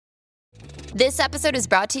This episode is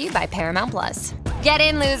brought to you by Paramount Plus. Get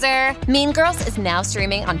in, loser! Mean Girls is now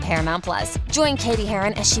streaming on Paramount Plus. Join Katie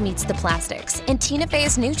Heron as she meets the plastics in Tina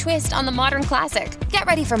Fey's new twist on the modern classic. Get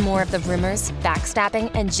ready for more of the rumors,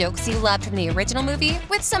 backstabbing, and jokes you loved from the original movie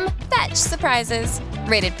with some fetch surprises.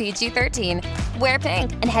 Rated PG-13. Wear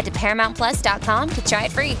pink and head to ParamountPlus.com to try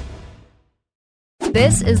it free.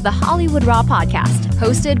 This is the Hollywood Raw Podcast,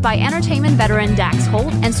 hosted by entertainment veteran Dax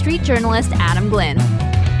Holt and street journalist Adam Glynn.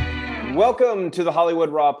 Welcome to the Hollywood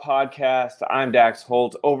Raw Podcast. I'm Dax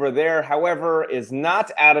Holt. Over there, however, is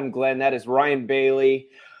not Adam Glynn. That is Ryan Bailey.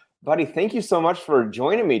 Buddy, thank you so much for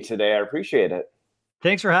joining me today. I appreciate it.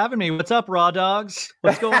 Thanks for having me. What's up, Raw Dogs?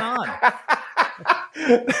 What's going on?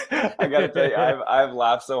 I got to tell you, I've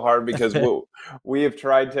laughed so hard because we've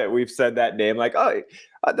said that name like, oh,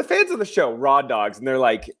 the fans of the show, Raw Dogs. And they're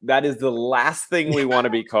like, that is the last thing we want to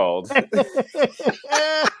be called.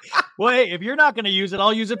 Well, hey, if you're not going to use it,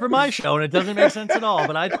 I'll use it for my show. And it doesn't make sense at all.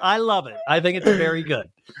 But I love it. I think it's very good.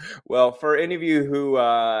 Well, for any of you who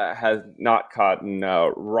has not caught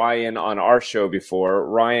Ryan on our show before,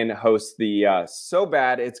 Ryan hosts the So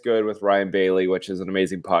Bad It's Good with Ryan Bailey, which is an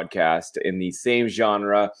amazing podcast in the same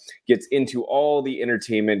genre, gets into all the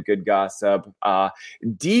entertainment, good gossip,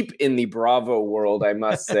 deep in the Bravo world, I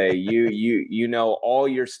must say. You know all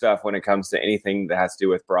your stuff when it comes to anything that has to do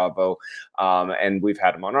with Bravo. And we've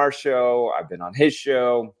had him on our show. I've been on his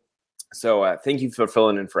show. So thank you for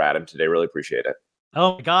filling in for Adam today. Really appreciate it.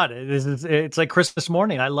 Oh my God. It's like Christmas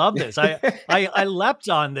morning. I love this. I leapt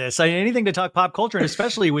on this. Anything to talk pop culture, and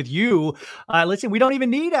especially with you. Listen, we don't even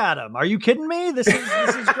need Adam. Are you kidding me? This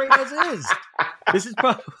is great as is. This is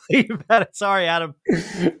probably better. Sorry, Adam.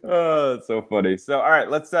 Oh, that's so funny. So, all right,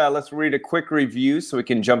 let's read a quick review so we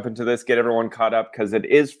can jump into this, get everyone caught up, because it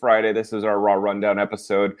is Friday. This is our Raw Rundown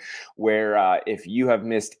episode where if you have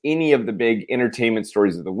missed any of the big entertainment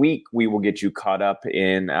stories of the week, we will get you caught up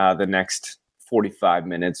in the next 45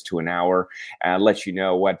 minutes to an hour and let you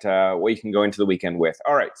know what you can go into the weekend with.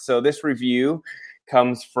 All right, so this review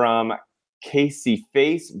comes from Casey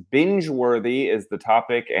Face. Binge-worthy is the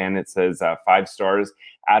topic, and it says 5 stars.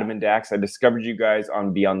 Adam and Dax, I discovered you guys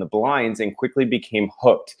on Beyond the Blinds and quickly became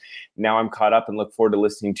hooked. Now I'm caught up and look forward to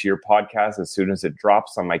listening to your podcast as soon as it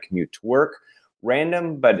drops on my commute to work.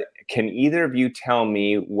 Random, but can either of you tell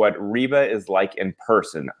me what Reba is like in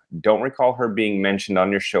person? Don't recall her being mentioned on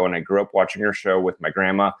your show, and I grew up watching your show with my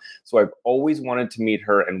grandma, so I've always wanted to meet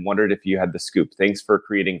her and wondered if you had the scoop. Thanks for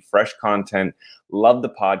creating fresh content. Love the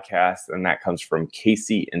podcast, and that comes from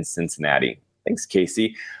Casey in Cincinnati. Thanks,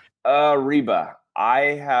 Casey. Reba,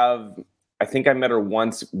 I think I met her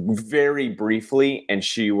once very briefly, and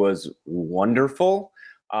she was wonderful.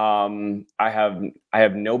 I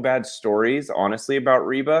have no bad stories, honestly, about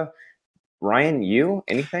Reba. Ryan, you?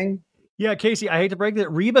 Anything? Yeah, Casey, I hate to break that.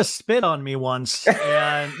 Reba spit on me once.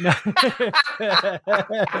 And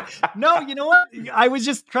no, you know what? I was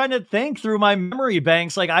just trying to think through my memory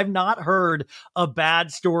banks. Like, I've not heard a bad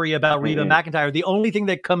story about Reba McEntire. The only thing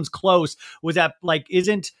that comes close was that, like,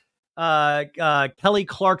 isn't Kelly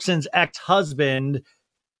Clarkson's ex-husband,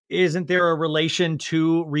 isn't there a relation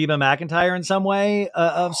to Reba McEntire in some way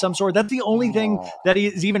of some sort? That's the only thing that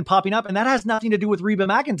is even popping up. And that has nothing to do with Reba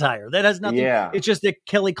McEntire. That has nothing. Yeah. It's just that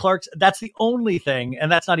Kelly Clarkson, that's the only thing.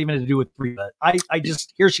 And that's not even to do with Reba. I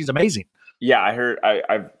just hear she's amazing. Yeah,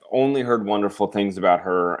 I've only heard wonderful things about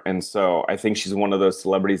her. And so I think she's one of those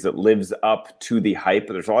celebrities that lives up to the hype.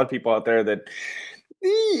 There's a lot of people out there that,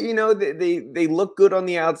 you know, they look good on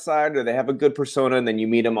the outside, or they have a good persona, and then you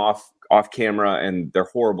meet them off camera and they're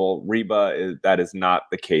horrible. Reba, that is not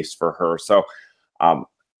the case for her. So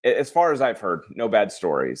as far as I've heard, no bad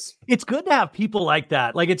stories. It's good to have people like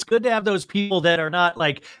that. Like, it's good to have those people that are not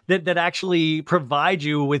like that actually provide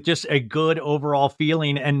you with just a good overall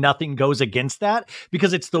feeling and nothing goes against that,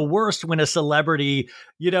 because it's the worst when a celebrity,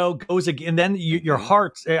 you know, goes again, and then your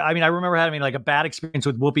heart. I mean, I remember having like a bad experience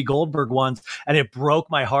with Whoopi Goldberg once, and it broke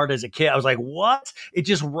my heart as a kid. I was like, what? It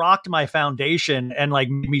just rocked my foundation and like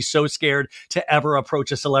made me so scared to ever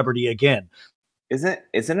approach a celebrity again. Isn't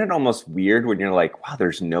it almost weird when you're like, wow,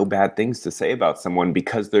 there's no bad things to say about someone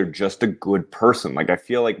because they're just a good person? Like, I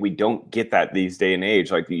feel like we don't get that these day and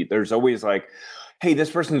age. Like, there's always like, hey,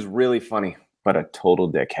 this person's really funny, but a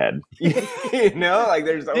total dickhead. You know, like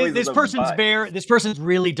there's always this person's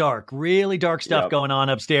really dark stuff going on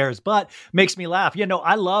upstairs, but makes me laugh. You know,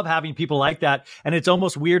 I love having people like that. And it's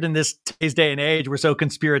almost weird in today's day and age. We're so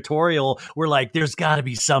conspiratorial. We're like, there's got to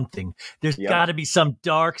be something. There's got to be some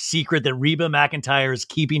dark secret that Reba McEntire is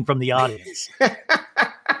keeping from the audience.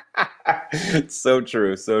 So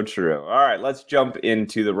true. So true. All right, let's jump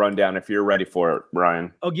into the rundown if you're ready for it,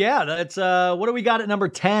 Brian. Oh, yeah. That's what do we got at number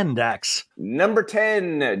 10, Dax? Number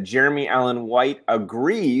 10, Jeremy Allen White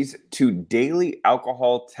agrees to daily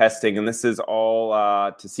alcohol testing. And this is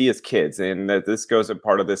all to see his kids. And this goes as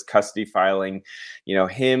part of this custody filing. You know,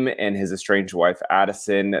 him and his estranged wife,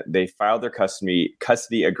 Addison, they filed their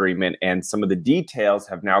custody agreement. And some of the details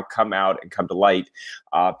have now come out and come to light.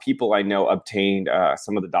 People I know obtained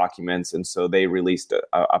some of the documents. And so they released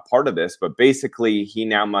a part of this. But basically, he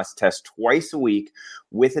now must test twice a week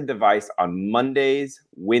with a device on Mondays,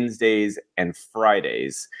 Wednesdays, and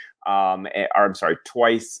Fridays.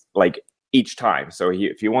 Twice, like each time. So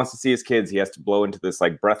if he wants to see his kids, he has to blow into this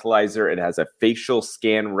like breathalyzer. It has a facial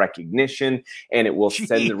scan recognition, and it will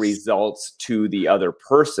send the results to the other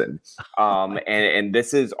person. And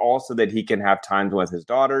this is also that he can have time with his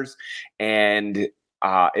daughters. And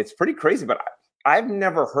it's pretty crazy, but I've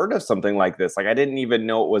never heard of something like this. Like, I didn't even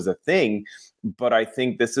know it was a thing, but I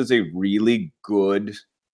think this is a really good,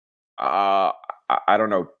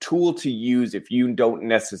 tool to use if you don't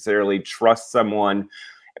necessarily trust someone,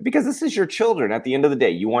 because this is your children. At the end of the day,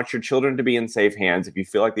 you want your children to be in safe hands. If you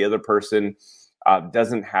feel like the other person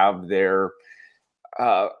doesn't have their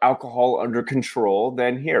alcohol under control,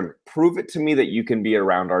 then here, prove it to me that you can be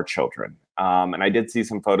around our children. And I did see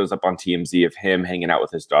some photos up on TMZ of him hanging out with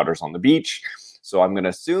his daughters on the beach. So I'm going to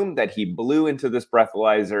assume that he blew into this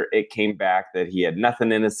breathalyzer. It came back that he had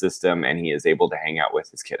nothing in his system, and he is able to hang out with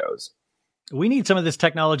his kiddos. We need some of this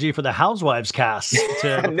technology for the Housewives cast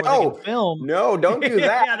to film. No, don't do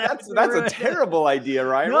that. That's a terrible idea,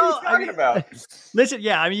 Ryan. What are you talking about? Listen,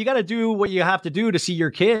 you got to do what you have to do to see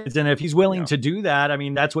your kids. And if he's willing to do that, I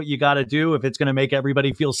mean, that's what you got to do if it's going to make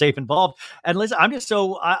everybody feel safe involved. And listen,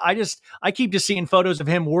 I keep just seeing photos of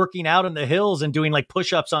him working out in the hills and doing like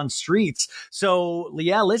push-ups on streets. So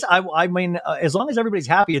yeah, listen, I mean, as long as everybody's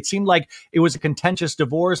happy. It seemed like it was a contentious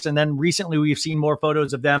divorce. And then recently we've seen more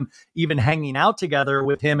photos of them even hanging out together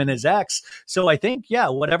with him and his ex. So I think,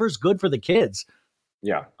 whatever's good for the kids.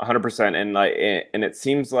 Yeah, 100%. And it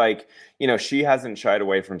seems like, she hasn't shied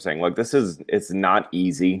away from saying, look, it's not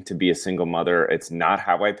easy to be a single mother. It's not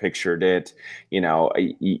how I pictured it. You're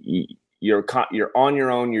on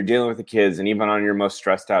your own, you're dealing with the kids, and even on your most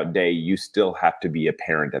stressed out day, you still have to be a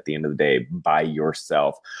parent at the end of the day by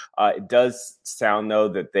yourself. It does sound though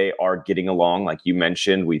that they are getting along. Like you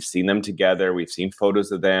mentioned, we've seen them together. We've seen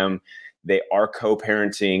photos of them. They are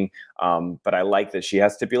co-parenting, but I like that she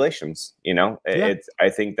has stipulations. I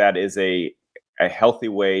think that is a healthy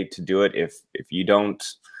way to do it. If you don't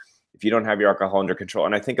have your alcohol under control,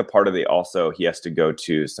 and I think a part of he has to go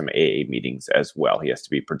to some AA meetings as well. He has to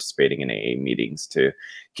be participating in AA meetings to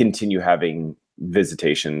continue having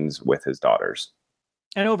visitations with his daughters.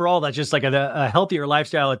 And overall, that's just like a healthier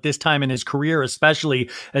lifestyle at this time in his career, especially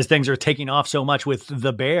as things are taking off so much with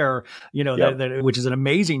The Bear, which is an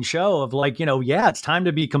amazing show of like, it's time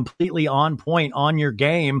to be completely on point on your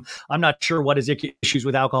game. I'm not sure what his issues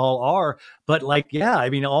with alcohol are, but I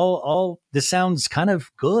mean, all this sounds kind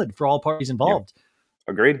of good for all parties involved.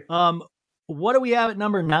 Yeah. Agreed. What do we have at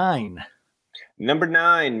number 9? Number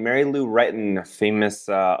 9, Mary Lou Retton, famous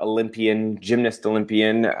gymnast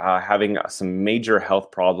Olympian, having some major health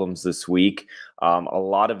problems this week. A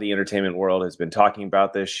lot of the entertainment world has been talking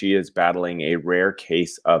about this. She is battling a rare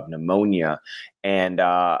case of pneumonia, and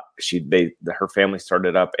her family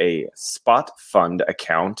started up a spot fund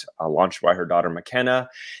account launched by her daughter McKenna.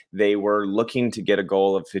 They were looking to get a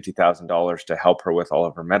goal of $50,000 to help her with all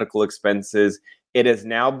of her medical expenses. It has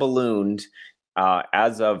now ballooned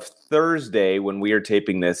as of Thursday, when we are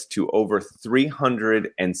taping this, to over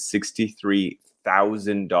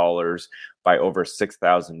 $363,000 by over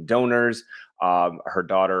 6,000 donors. Her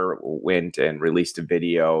daughter went and released a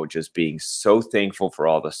video just being so thankful for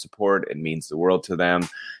all the support. It means the world to them.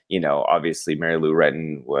 Obviously Mary Lou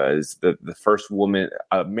Retton was the first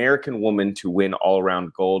American woman to win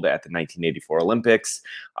all-around gold at the 1984 Olympics.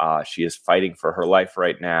 She is fighting for her life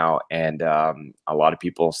right now, and a lot of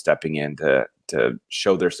people stepping in to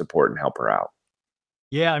show their support and help her out.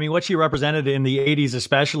 Yeah, I mean, what she represented in the 80s,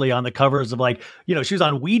 especially on the covers of she was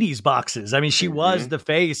on Wheaties boxes. I mean, she was the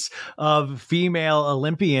face of female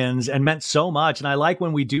Olympians and meant so much. And I like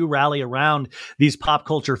when we do rally around these pop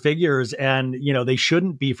culture figures, and, they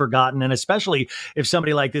shouldn't be forgotten. And especially if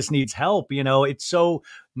somebody like this needs help, it's so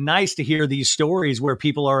nice to hear these stories where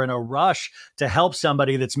people are in a rush to help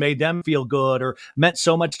somebody that's made them feel good or meant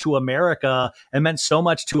so much to America and meant so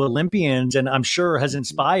much to Olympians. And I'm sure has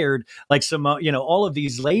inspired all of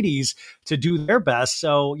these ladies to do their best.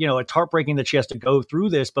 So, it's heartbreaking that she has to go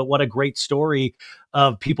through this, but what a great story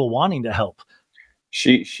of people wanting to help.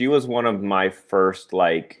 She was one of my first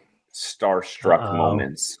starstruck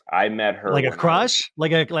moments. I met her like a crush,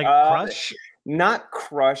 crush. not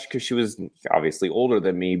crush because she was obviously older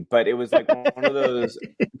than me, but it was like one of those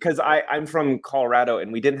because I'm from Colorado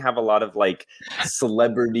and we didn't have a lot of like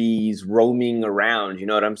celebrities roaming around. You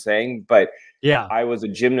know what I'm saying? But Yeah. I was a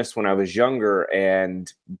gymnast when I was younger,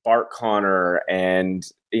 and Bart Connor and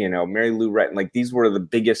Mary Lou Retton, like these were the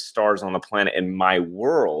biggest stars on the planet in my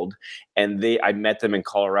world, and I met them in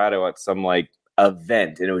Colorado at some like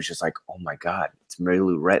event, and it was just like, oh my God, it's Mary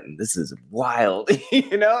Lou Retton. This is wild,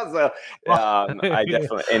 So I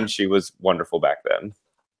definitely, and she was wonderful back then.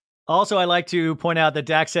 Also, I like to point out that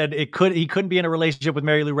Dax said he couldn't be in a relationship with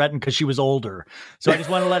Mary Lou Retton because she was older. So I just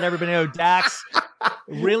want to let everybody know Dax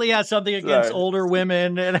really has something against older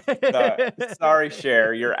women. Sorry,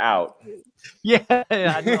 Cher, you're out. Yeah.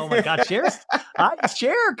 Oh my God,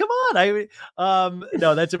 Cher, come on.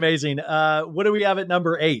 No, that's amazing. What do we have at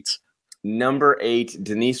number 8? Number 8,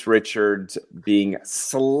 Denise Richards being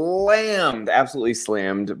absolutely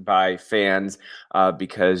slammed by fans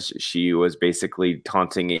because she was basically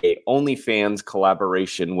taunting a OnlyFans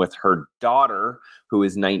collaboration with her daughter, who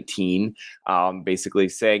is 19, basically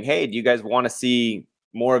saying, hey, do you guys want to see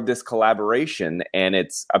more of this collaboration? And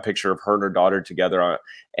it's a picture of her and her daughter together.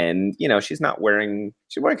 And, she's wearing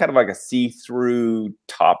kind of like a see-through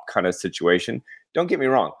top kind of situation. Don't get me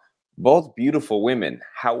wrong. Both beautiful women.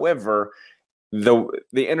 However, the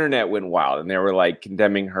internet went wild and they were like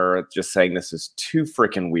condemning her, just saying this is too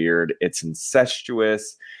freaking weird. It's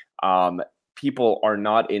incestuous. People are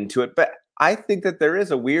not into it. But I think that there is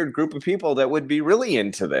a weird group of people that would be really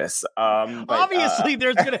into this. Obviously,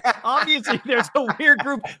 there's a weird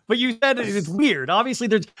group, but you said it's weird. Obviously,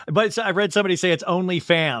 but I read somebody say it's only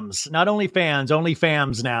fams, not only fans, only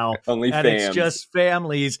fams now. Only and fams. It's just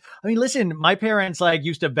families. I mean, listen, my parents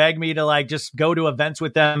used to beg me to just go to events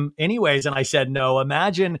with them anyways, and I said no.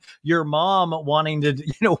 Imagine your mom wanting to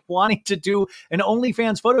do an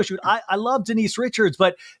OnlyFans photo shoot. I love Denise Richards,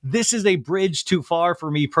 but this is a bridge too far for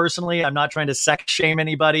me personally. I'm not trying to sex shame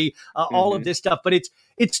anybody, all of this stuff, but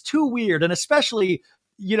it's too weird. And especially,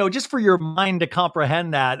 just for your mind to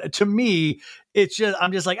comprehend that, to me,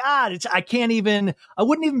 I'm just like, I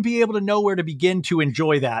wouldn't even be able to know where to begin to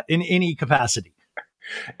enjoy that in any capacity.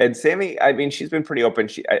 And Sammy, I mean, she's been pretty open.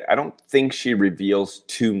 I don't think she reveals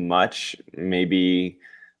too much. Maybe,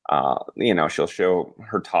 she'll show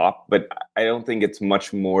her top, but I don't think it's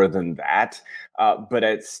much more than that. But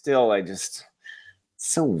it's still,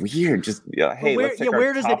 so weird. Just hey, let's take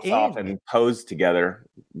our tops off and pose together.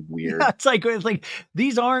 Weird. Yeah, it's like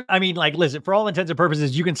these aren't. I mean, listen. For all intents and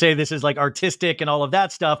purposes, you can say this is artistic and all of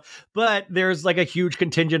that stuff, but there's a huge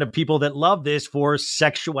contingent of people that love this for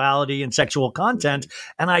sexuality and sexual content,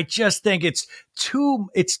 and I just think it's too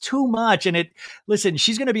much. And listen,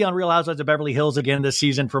 she's going to be on Real Housewives of Beverly Hills again this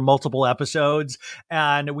season for multiple episodes,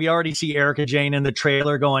 and we already see Erica Jane in the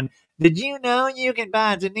trailer going, did you know you can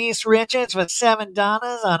buy Denise Richards for $7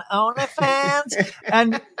 on OnlyFans?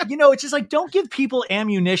 And, it's just don't give people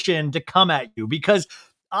ammunition to come at you, because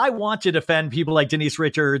I want to defend people like Denise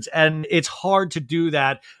Richards, and it's hard to do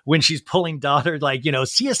that when she's pulling daughter,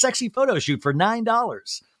 see a sexy photo shoot for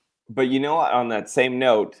 $9. But on that same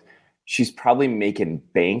note, she's probably making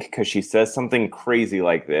bank because she says something crazy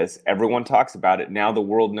like this. Everyone talks about it. Now the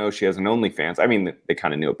world knows she has an OnlyFans. I mean, they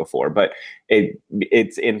kind of knew it before, but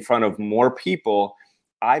it's in front of more people.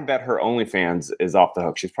 I bet her OnlyFans is off the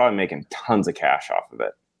hook. She's probably making tons of cash off of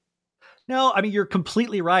it. No, I mean, you're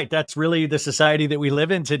completely right. That's really the society that we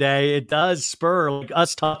live in today. It does spur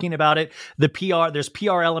us talking about it. The PR, there's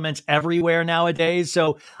PR elements everywhere nowadays.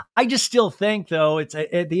 So I just still think, though, it's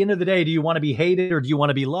at the end of the day, do you want to be hated or do you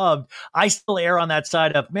want to be loved? I still err on that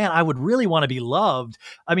side of, man, I would really want to be loved.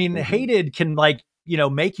 I mean, hated can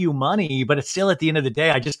make you money, but it's still at the end of the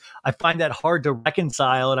day, I find that hard to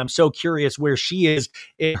reconcile. And I'm so curious where she is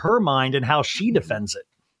in her mind and how she defends it.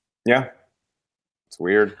 Yeah. It's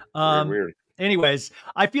weird. Weird. Anyways,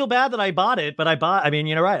 I feel bad that I bought it, but I mean,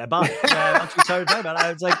 you're right. I bought it. Once we started talking about it,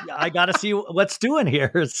 I was like, I got to see what's doing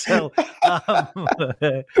here. So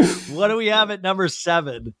what do we have at number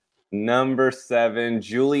 7? Number 7,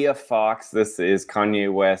 Julia Fox. This is Kanye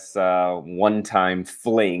West's one-time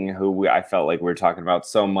fling, who I felt like we were talking about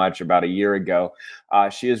so much about a year ago.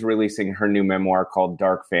 She is releasing her new memoir called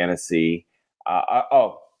Dark Fantasy.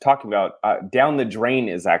 Talking about Down the Drain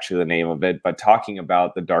is actually the name of it, but talking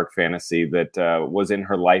about the dark fantasy that was in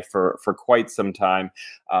her life for quite some time.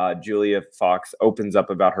 Julia Fox opens up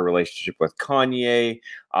about her relationship with Kanye.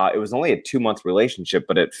 It was only a 2-month relationship,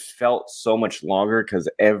 but it felt so much longer because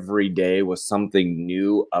every day was something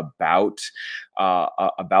new about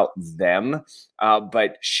them.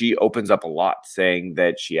 But she opens up a lot, saying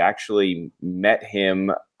that she actually met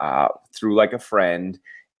him through a friend,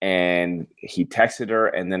 and he texted her,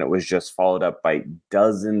 and then it was just followed up by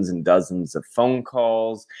dozens and dozens of phone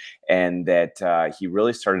calls, and that he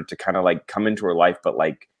really started to kind of like come into her life, but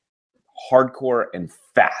like hardcore and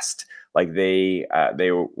fast. Like he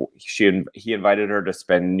invited her to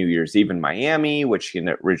spend New Year's Eve in Miami, which she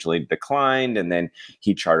originally declined, and then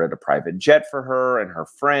he chartered a private jet for her and her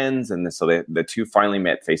friends, and so the two finally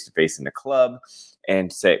met face to face in the club.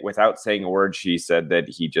 And without saying a word, she said that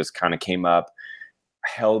he just kind of came up,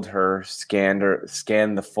 held her, scanned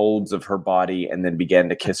the folds of her body, and then began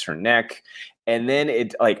to kiss her neck. And then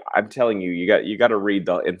it, like, I'm telling you, you got to read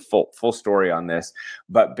the in full story on this.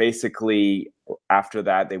 But basically, after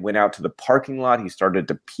that, they went out to the parking lot. He started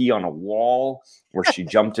to pee on a wall where she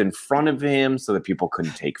jumped in front of him so that people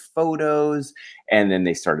couldn't take photos. And then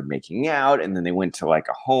they started making out. And then they went to like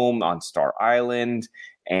a home on Star Island,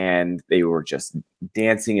 and they were just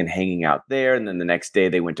dancing and hanging out there. And then the next day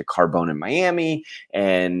they went to Carbone in Miami,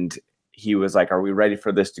 and he was like, "Are we ready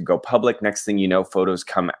for this to go public?" Next thing you know, photos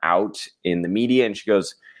come out in the media, and she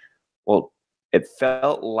goes, "Well, it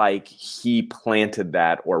felt like he planted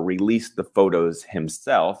that or released the photos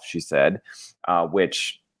himself," she said,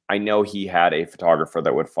 which I know he had a photographer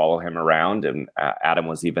that would follow him around. And Adam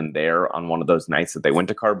was even there on one of those nights that they went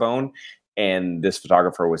to Carbone. And this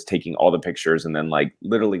photographer was taking all the pictures and then like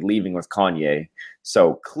literally leaving with Kanye.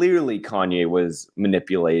 So clearly Kanye was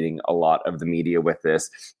manipulating a lot of the media with this.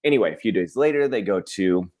 Anyway, a few days later, they go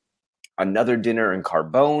to another dinner in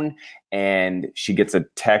Carbone, and she gets a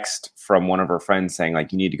text from one of her friends saying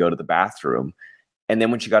like, "You need to go to the bathroom." And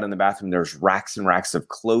then when she got in the bathroom, there's racks and racks of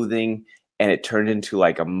clothing, and it turned into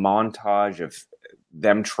like a montage of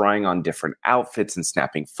them trying on different outfits and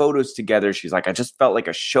snapping photos together. She's like, "I just felt like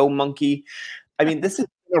a show monkey." I mean, this is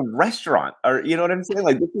a restaurant, or you know what I'm saying?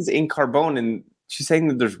 Like, this is in Carbone, and she's saying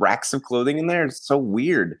that there's racks of clothing in there. It's so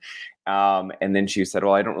weird. And then she said,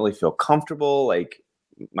 "Well, I don't really feel comfortable. Like,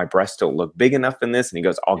 my breasts don't look big enough in this." And he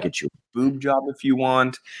goes, "I'll get you a boob job if you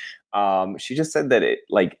want." She just said that it,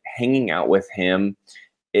 like, hanging out with him,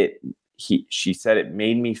 she said it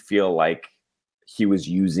made me feel like he was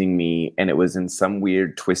using me, and it was in some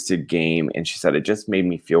weird twisted game. And she said it just made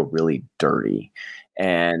me feel really dirty.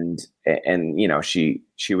 And you know, she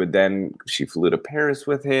flew to Paris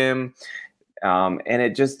with him. And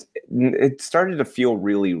it started to feel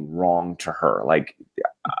really wrong to her. Like,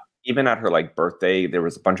 even at her like birthday, there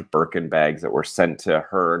was a bunch of Birkin bags that were sent to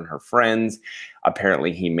her and her friends.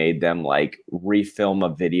 Apparently he made them like refilm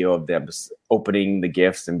a video of them opening the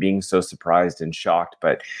gifts and being so surprised and shocked,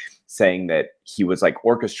 but saying that he was like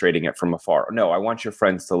orchestrating it from afar. "No, I want your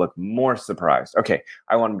friends to look more surprised." "Okay,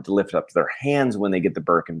 I want them to lift up their hands when they get the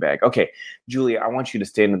Birkin bag." "Okay, Julia, I want you to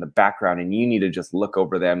stand in the background and you need to just look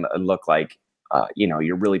over them and look like,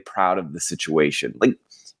 you're really proud of the situation." Like,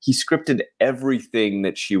 he scripted everything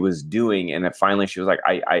that she was doing. And then finally she was like,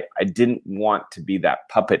 I didn't want to be that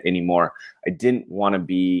puppet anymore. I didn't want to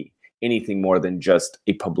be anything more than just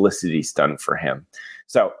a publicity stunt for him.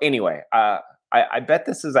 So anyway, I bet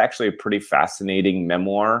this is actually a pretty fascinating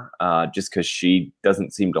memoir, just because she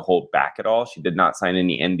doesn't seem to hold back at all. She did not sign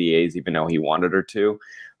any NDAs, even though he wanted her to.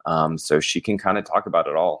 So she can kind of talk about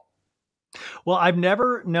it all. Well, I've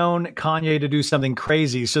never known Kanye to do something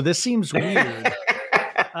crazy, so this seems weird.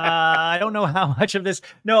 I don't know how much of this.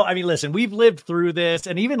 No, I mean, listen, we've lived through this,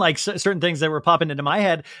 and even like certain things that were popping into my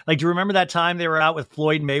head. Like, do you remember that time they were out with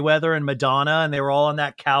Floyd Mayweather and Madonna, and they were all on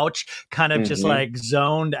that couch, kind of just like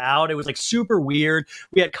zoned out? It was like super weird.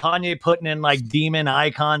 We had Kanye putting in like demon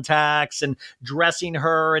eye contacts and dressing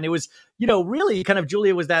her, and it was, you know, really kind of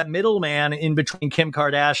Julia was that middleman in between Kim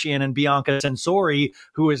Kardashian and Bianca Censori,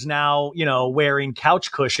 who is now, you know, wearing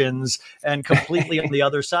couch cushions and completely on the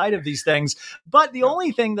other side of these things. But the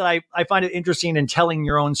only thing that I find it interesting in telling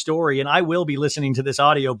your own story, and I will be listening to this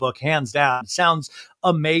audiobook hands down. It sounds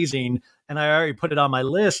amazing, and I already put it on my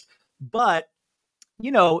list. But,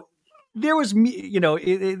 you know, there was, you know,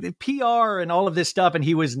 PR and all of this stuff, and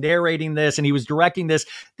he was narrating this and he was directing this.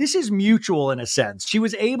 This is mutual in a sense. She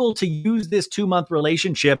was able to use this 2-month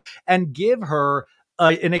relationship and give her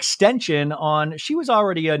an extension on. She was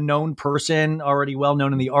already a known person, already well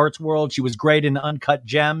known in the arts world. She was great in Uncut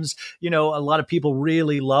Gems. You know, a lot of people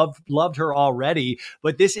really loved her already,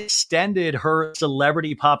 but this extended her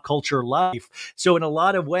celebrity pop culture life. So in a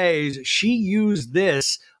lot of ways, she used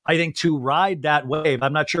this, I think, to ride that wave.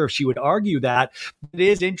 I'm not sure if she would argue that. It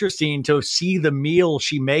is interesting to see the meal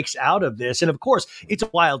she makes out of this. And of course, it's a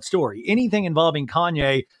wild story. Anything involving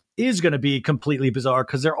Kanye is going to be completely bizarre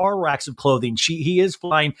because there are racks of clothing. He is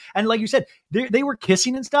flying. And like you said, they were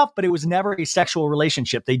kissing and stuff, but it was never a sexual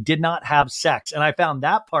relationship. They did not have sex. And I found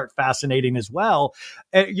that part fascinating as well.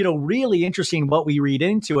 Really interesting what we read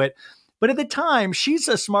into it. But at the time, she's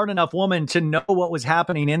a smart enough woman to know what was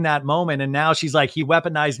happening in that moment. And now she's like, he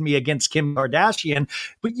weaponized me against Kim Kardashian.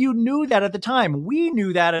 But you knew that at the time. We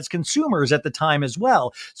knew that as consumers at the time as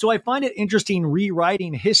well. So I find it interesting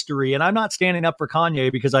rewriting history. And I'm not standing up for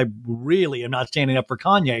Kanye because I really am not standing up for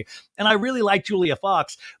Kanye. And I really like Julia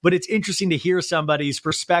Fox. But it's interesting to hear somebody's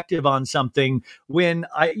perspective on something when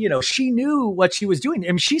she knew what she was doing. I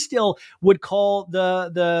mean, she still would call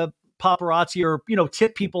the paparazzi or,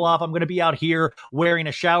 tip people off. I'm going to be out here wearing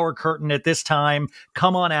a shower curtain at this time.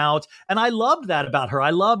 Come on out. And I loved that about her. I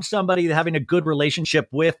loved somebody having a good relationship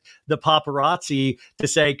with the paparazzi to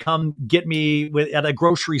say, come get me at a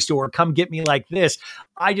grocery store. Come get me like this.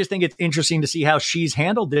 I just think it's interesting to see how she's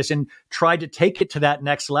handled this and tried to take it to that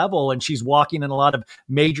next level. And she's walking in a lot of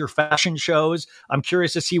major fashion shows. I'm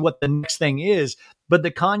curious to see what the next thing is. But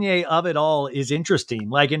the Kanye of it all is interesting.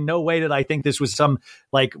 Like, in no way did I think this was some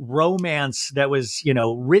like romance that was,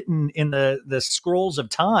 written in the scrolls of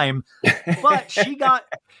time. But she got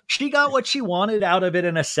what she wanted out of it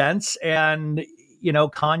in a sense. And,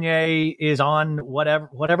 Kanye is on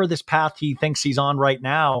whatever this path he thinks he's on right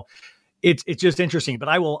now. It's just interesting. But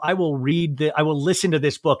I will listen to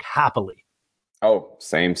this book happily. Oh,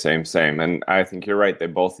 same. And I think you're right. They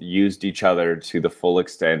both used each other to the full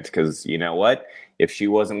extent because you know what? If she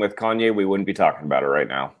wasn't with Kanye, we wouldn't be talking about it right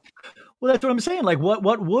now. Well, that's what I'm saying. Like,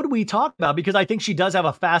 what would we talk about? Because I think she does have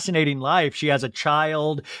a fascinating life. She has a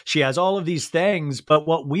child. She has all of these things. But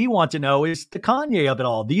what we want to know is the Kanye of it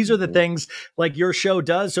all. These are the things like your show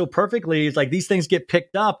does so perfectly. It's like these things get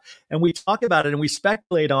picked up and we talk about it and we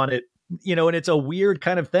speculate on it. And it's a weird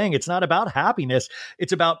kind of thing. It's not about happiness.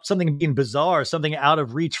 It's about something being bizarre, something out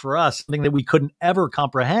of reach for us, something that we couldn't ever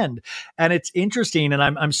comprehend. And it's interesting. And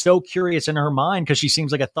I'm so curious in her mind because she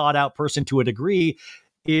seems like a thought out person to a degree,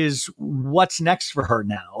 is what's next for her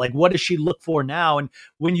now? Like, what does she look for now? And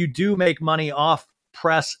when you do make money off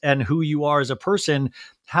press and who you are as a person,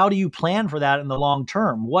 how do you plan for that in the long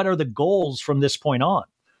term? What are the goals from this point on?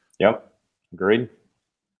 Yep. Agreed.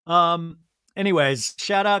 Anyways,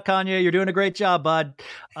 shout out Kanye. You're doing a great job, bud.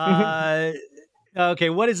 Okay.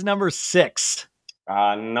 What is number 6?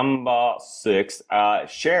 Number 6,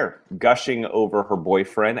 Cher gushing over her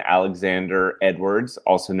boyfriend, Alexander Edwards,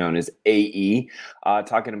 also known as AE,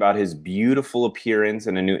 talking about his beautiful appearance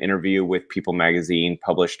in a new interview with People magazine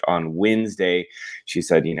published on Wednesday. She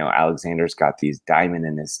said, Alexander's got these diamonds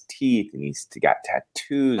in his teeth and he's got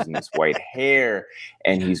tattoos and this white hair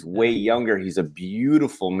and he's way younger. He's a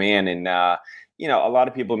beautiful man. And, a lot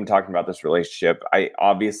of people have been talking about this relationship.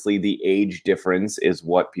 Obviously the age difference is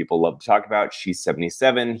what people love to talk about. She's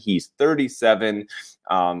 77, he's 37.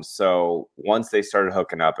 So once they started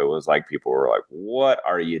hooking up, it was like people were like, what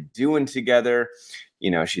are you doing together?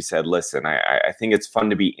 She said, listen, I think it's fun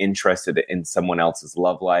to be interested in someone else's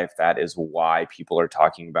love life. That is why people are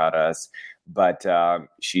talking about us. But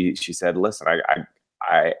she said, listen,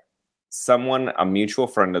 a mutual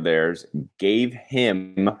friend of theirs gave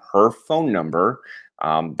him her phone number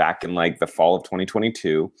back in like the fall of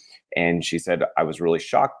 2022. And she said, I was really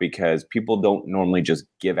shocked because people don't normally just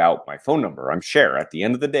give out my phone number. I'm Cher at the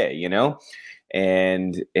end of the day,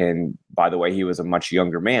 And by the way, he was a much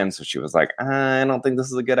younger man. So she was like, I don't think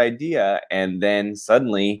this is a good idea. And then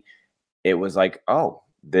suddenly it was like, oh,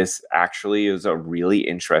 this actually is a really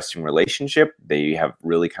interesting relationship. They have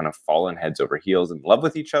really kind of fallen heads over heels in love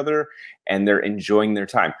with each other, and they're enjoying their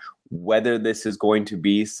time. Whether this is going to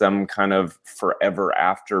be some kind of forever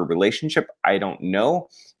after relationship, I don't know.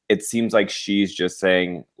 It seems like she's just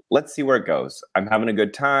saying, let's see where it goes. I'm having a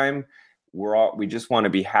good time. We just want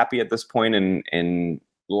to be happy at this point in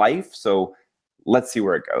life. So let's see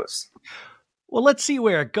where it goes. Well, let's see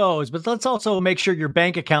where it goes, but let's also make sure your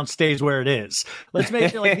bank account stays where it is. Let's make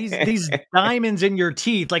sure like these diamonds in your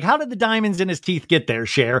teeth. Like, how did the diamonds in his teeth get there,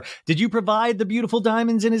 Cher? Did you provide the beautiful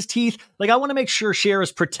diamonds in his teeth? Like, I want to make sure Cher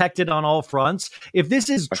is protected on all fronts. If this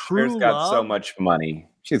is true Cher's got love, so much money.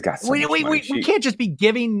 She's got so much money. We can't just be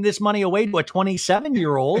giving this money away to a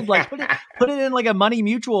 27-year-old. Like, put it in like a money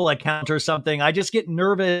mutual account or something. I just get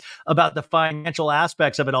nervous about the financial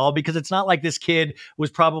aspects of it all because it's not like this kid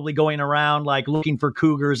was probably going around like looking for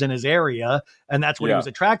cougars in his area, and that's what he was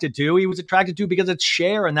attracted to. He was attracted to because it's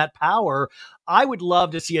Cher and that power. I would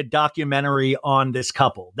love to see a documentary on this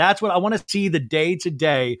couple. That's what I want to see, the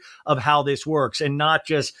day-to-day of how this works, and not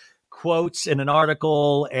just quotes in an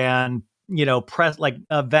article and press like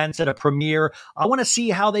events at a premiere. I want to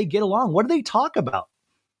see how they get along. What do they talk about?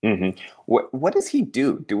 What does he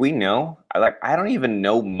do? Do we know? I don't even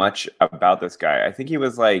know much about this guy. I think he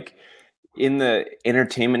was like in the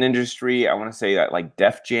entertainment industry. I want to say that like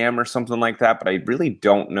Def Jam or something like that, but I really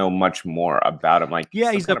don't know much more about him. Like, Yeah,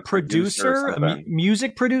 some he's a kind of producer or producer, something.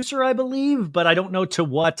 music producer, I believe, but I don't know to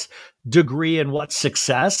what degree and what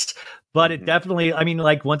success. But it definitely, I mean,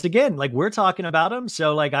 like, once again, like, we're talking about him.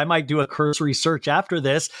 So, like, I might do a cursory search after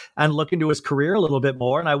this and look into his career a little bit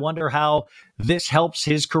more. And I wonder how this helps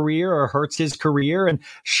his career or hurts his career. And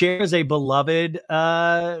Cher is a beloved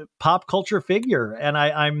pop culture figure. And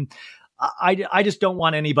I just don't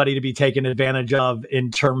want anybody to be taken advantage of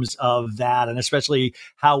in terms of that, and especially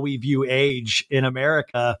how we view age in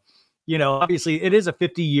America. You know, obviously it is a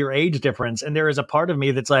 50-year age difference, and there is a part of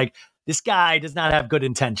me that's like, this guy does not have good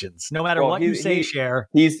intentions, no matter Well, what you say, Cher.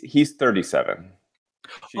 he's 37.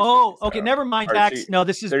 She's Oh, 57. okay, never mind, Or Dax. No,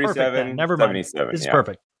 this is perfect then. 37, Never mind. 77. This is Yeah.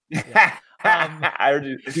 perfect. Yeah. I heard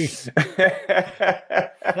you.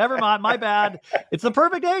 Never mind. My bad. It's the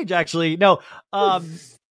perfect age, actually. No.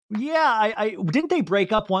 Yeah, I didn't they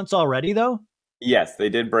break up once already though? Yes, they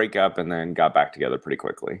did break up and then got back together pretty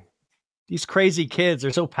quickly. These crazy kids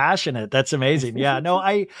are so passionate. That's amazing. Yeah, no,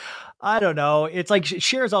 I don't know. It's like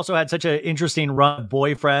Cher's also had such an interesting run of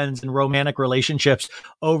boyfriends and romantic relationships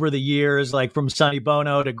over the years, like from Sonny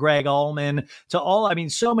Bono to Greg Allman to all, I mean,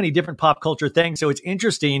 so many different pop culture things. So it's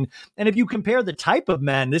interesting. And if you compare the type of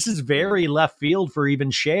men, this is very left field for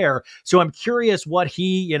even Cher. So I'm curious what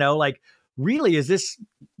he, you know, like, really,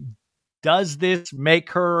 does this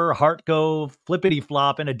make her heart go flippity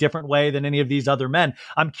flop in a different way than any of these other men?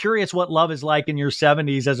 I'm curious what love is like in your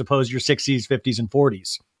 70s as opposed to your 60s, 50s, and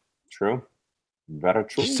 40s. True. Very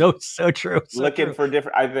true. So true. So looking true. for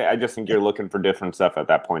different. I just think you're looking for different stuff at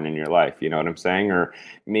that point in your life. You know what I'm saying? Or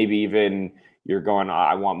maybe even you're going,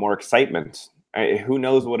 I want more excitement. Who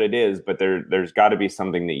knows what it is, but there's got to be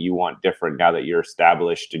something that you want different now that you're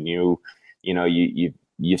established and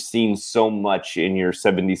you've seen so much in your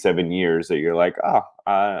 77 years that you're like,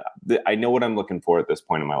 I know what I'm looking for at this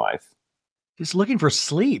point in my life. Just looking for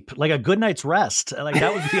sleep, like a good night's rest. Like,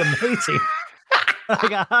 that would be amazing.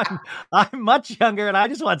 Like, I'm much younger and I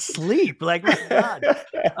just want sleep. Like, my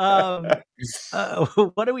God.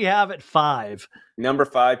 What do we have at 5? Number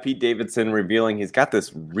 5, Pete Davidson revealing he's got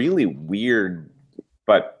this really weird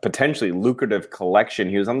but potentially lucrative collection.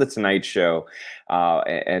 He was on the Tonight Show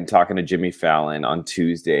and talking to Jimmy Fallon on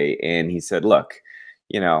Tuesday. And he said, look,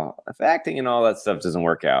 if acting and all that stuff doesn't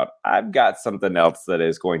work out, I've got something else that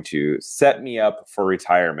is going to set me up for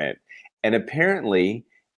retirement. And apparently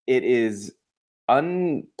it is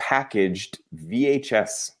unpackaged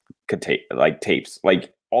VHS tapes,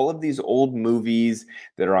 like all of these old movies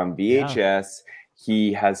that are on VHS. Yeah.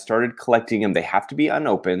 He has started collecting them. They have to be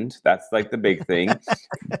unopened. That's like the big thing.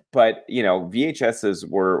 But, VHSs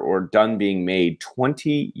were done being made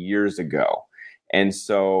 20 years ago. And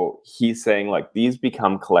so he's saying, like, these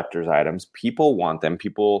become collector's items. People want them.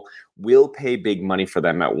 People will pay big money for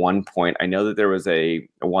them at one point. I know that there was a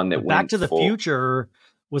one that went Back to the Future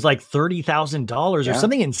was like $30,000 or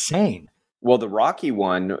something insane. Well, the Rocky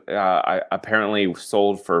one apparently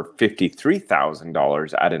sold for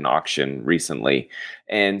 $53,000 at an auction recently.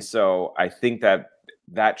 And so I think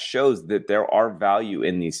that shows that there are value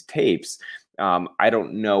in these tapes. I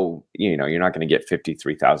don't know, you're not going to get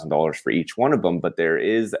 $53,000 for each one of them, but there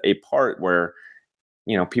is a part where,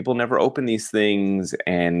 people never open these things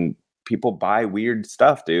and people buy weird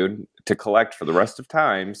stuff, dude, to collect for the rest of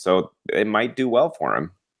time. So it might do well for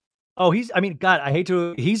him. Oh, he's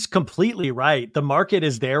completely right. The market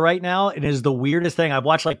is there right now. It is the weirdest thing. I've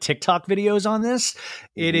watched like TikTok videos on this.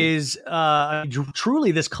 It is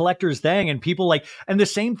truly this collector's thing. And people and the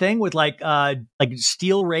same thing with like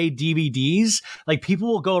Steel Ray DVDs. Like, people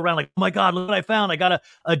will go around like, oh my God, look what I found. I got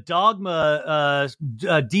a Dogma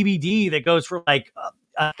DVD that goes for like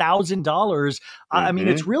 $1,000. I mean,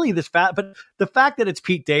 it's really this but the fact that it's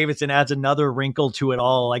Pete Davidson adds another wrinkle to it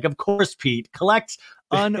all. Like, of course, Pete collects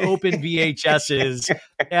unopened VHSs,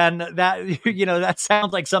 and that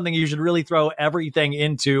sounds like something you should really throw everything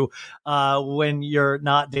into when you're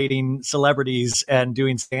not dating celebrities and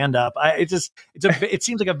doing stand-up. It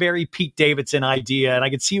seems like a very Pete Davidson idea, and I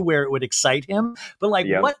could see where it would excite him. But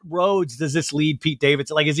what roads does this lead Pete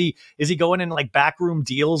Davidson? Like, is he going in like backroom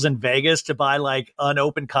deals in Vegas to buy like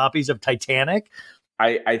unopened copies of Titanic?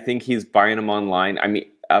 I think he's buying them online. I mean,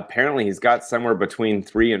 apparently he's got somewhere between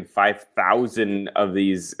 3,000 and 5,000 of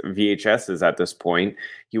these VHSs at this point.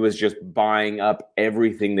 He was just buying up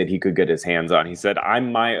everything that he could get his hands on. He said,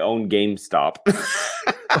 I'm my own GameStop.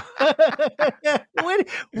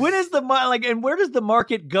 when is and where does the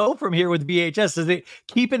market go from here with VHS? Does it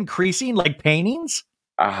keep increasing like paintings?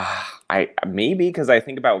 I maybe because I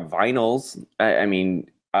think about vinyls. I mean,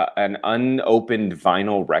 an unopened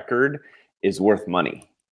vinyl record is worth money.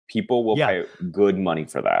 People will Yeah. pay good money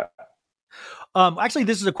for that. Actually,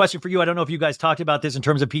 this is a question for you. I don't know if you guys talked about this in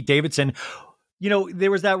terms of Pete Davidson. You know, there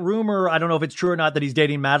was that rumor, I don't know if it's true or not, that he's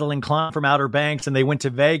dating Madeline Klein from Outer Banks and they went to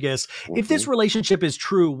Vegas. Mm-hmm. If this relationship is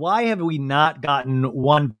true, why have we not gotten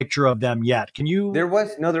one picture of them yet? Can you? There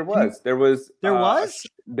was a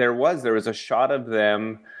shot of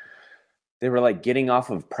them. They were like getting off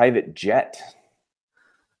of private jet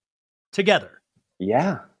together.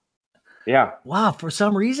 Yeah. Wow. For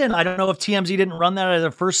some reason, I don't know if TMZ didn't run that as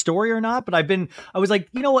a first story or not, but I was like,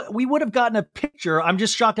 you know what? We would have gotten a picture. I'm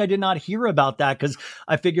just shocked I did not hear about that because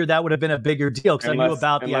I figured that would have been a bigger deal because I knew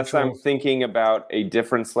about the actual. I'm thinking about a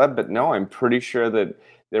different celeb, but no, I'm pretty sure that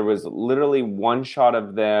there was literally one shot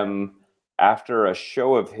of them after a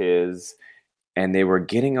show of his and they were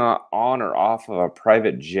getting on or off of a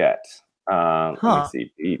private jet. Let me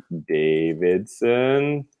see. Pete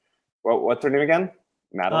Davidson. What's her name again?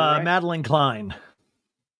 Madeline, right? Madeline Klein.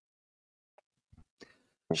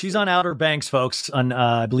 She's on Outer Banks, folks, on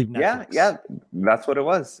I believe Netflix. Yeah, that's what it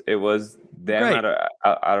was. It was them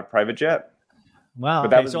out of private jet. Wow.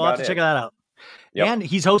 Okay, so I'll have to check that out. Yep. And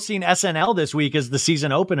he's hosting SNL this week as the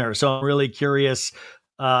season opener. So I'm really curious.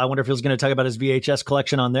 I wonder if he was going to talk about his VHS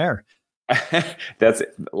collection on there. That's a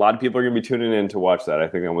lot of people are going to be tuning in to watch that. I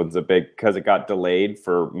think that was because it got delayed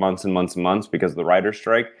for months and months and months because of the writer's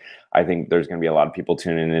strike. I think there's going to be a lot of people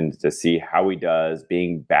tuning in to see how he does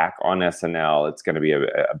being back on SNL. It's going to be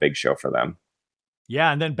a big show for them.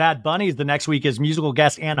 Yeah, and then Bad Bunny's the next week as musical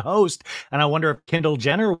guest and host. And I wonder if Kendall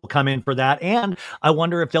Jenner will come in for that. And I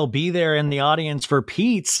wonder if they'll be there in the audience for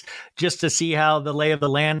Pete's just to see how the lay of the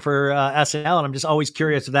land for SNL. And I'm just always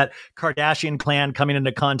curious of that Kardashian clan coming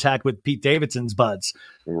into contact with Pete Davidson's buds.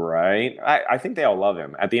 Right. I think they all love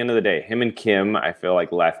him. At the end of the day, him and Kim, I feel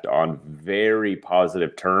like left on very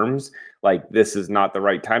positive terms. Like this is not the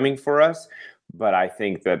right timing for us. But I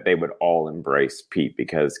think that they would all embrace Pete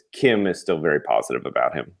because Kim is still very positive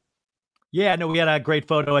about him. Yeah, no, we had a great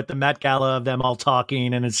photo at the Met Gala of them all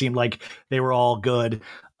talking, and it seemed like they were all good.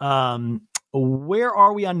 Where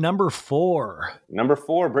are we on number 4? Number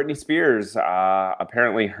 4, Britney Spears.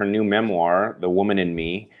 Apparently her new memoir, The Woman in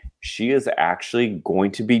Me, she is actually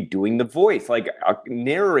going to be doing the voice, like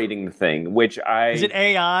narrating the thing, which Is it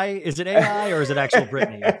AI? Is it AI or is it actual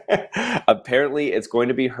Britney? Apparently it's going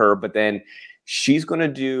to be her, but then she's going to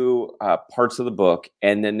do parts of the book,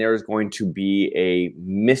 and then there's going to be a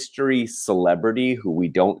mystery celebrity who we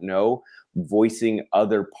don't know voicing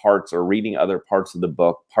other parts or reading other parts of the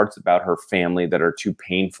book, parts about her family that are too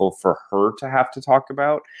painful for her to have to talk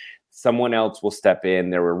about. Someone else will step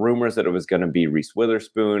in. There were rumors that it was going to be Reese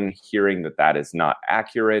Witherspoon, hearing that is not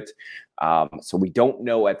accurate. So we don't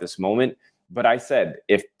know at this moment. But I said,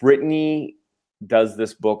 if Britney does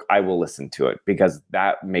this book, I will listen to it because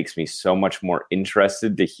that makes me so much more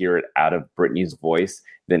interested to hear it out of Britney's voice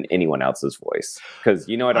than anyone else's voice. Because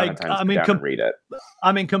I don't have time to sit down and read it.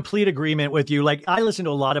 I'm in complete agreement with you. Like I listen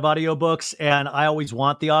to a lot of audiobooks and I always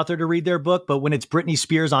want the author to read their book, but when it's Britney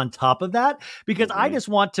Spears on top of that, because I just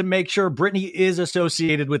want to make sure Britney is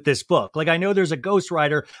associated with this book. Like I know there's a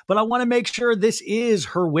ghostwriter, but I want to make sure this is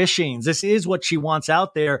her wishings. This is what she wants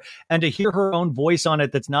out there. And to hear her own voice on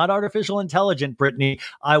it, that's not artificial intelligent, Britney,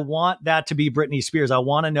 I want that to be Britney Spears. I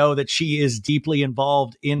want to know that she is deeply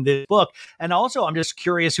involved in this book. And also I'm just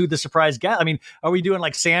curious who the surprise guest. I mean, are we doing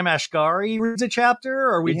like Sam Ashgari reads a chapter?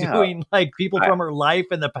 Or are we doing like people from her life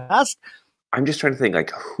in the past? I'm just trying to think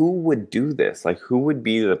like who would do this? Like who would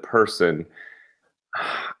be the person?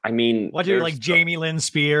 I mean, what do you like Jamie Lynn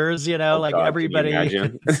Spears, like God, everybody,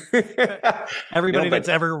 everybody that's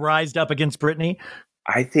ever rised up against Britney.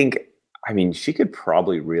 I mean, she could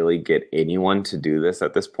probably really get anyone to do this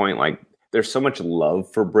at this point. Like there's so much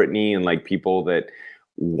love for Britney and like people that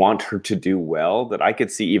want her to do well that I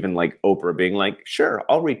could see even like Oprah being like, sure,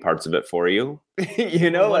 I'll read parts of it for you.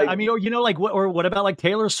 What about like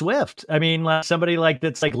Taylor Swift? I mean, like somebody like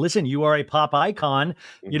that's like, listen, you are a pop icon.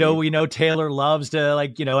 We know Taylor loves to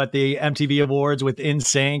like, at the MTV Awards with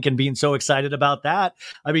NSYNC and being so excited about that.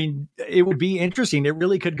 I mean, it would be interesting. It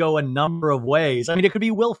really could go a number of ways. I mean, it could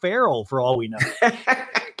be Will Ferrell for all we know.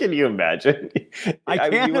 Can you imagine? I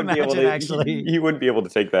can't imagine, actually. You wouldn't be able to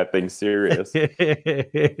take that thing serious.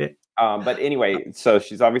 But anyway, so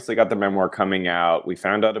she's obviously got the memoir coming out. We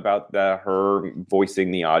found out about her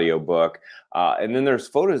voicing the audiobook. And then there's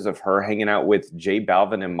photos of her hanging out with J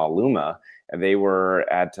Balvin and Maluma. And they were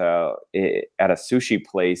at a sushi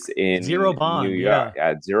place in Zero Bond, New York,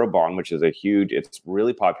 at Zero Bond, which is it's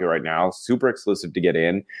really popular right now, super exclusive to get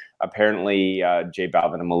in. Apparently, J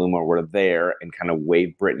Balvin and Maluma were there and kind of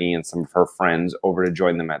waved Britney and some of her friends over to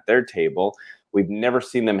join them at their table. We've never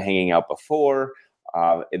seen them hanging out before.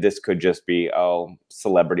 This could just be,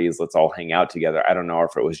 celebrities, let's all hang out together. I don't know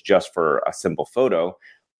if it was just for a simple photo,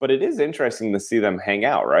 but it is interesting to see them hang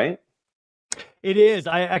out, right? It is.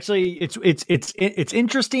 It's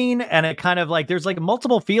interesting, and it kind of like there's like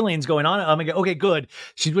multiple feelings going on. I'm like, okay, good.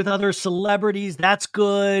 She's with other celebrities. That's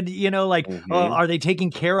good. Are they taking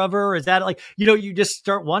care of her? Is that like, you just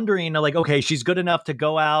start wondering, like, okay, she's good enough to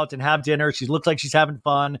go out and have dinner. She looks like she's having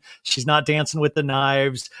fun. She's not dancing with the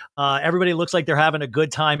knives. Everybody looks like they're having a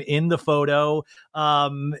good time in the photo.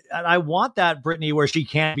 And I want that Britney where she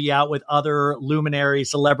can be out with other luminary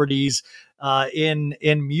celebrities in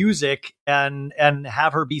music and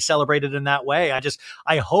have her be celebrated in that way.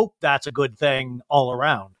 I hope that's a good thing all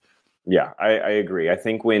around. Yeah, I agree. I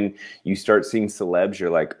think when you start seeing celebs, you're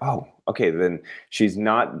like, oh, okay, then she's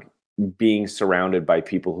not being surrounded by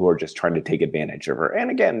people who are just trying to take advantage of her. And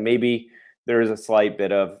again, maybe there is a slight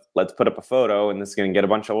bit of, let's put up a photo and this is going to get a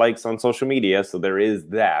bunch of likes on social media. So there is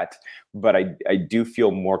that, but I do feel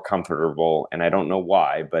more comfortable, and I don't know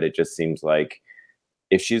why, but it just seems like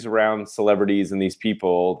if she's around celebrities and these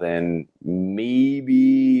people, then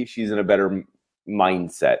maybe she's in a better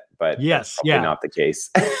mindset, but yes, that's not the case.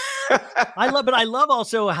 I love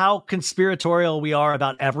also how conspiratorial we are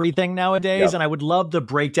about everything nowadays. Yep. And I would love the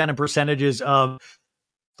breakdown and percentages of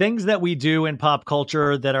things that we do in pop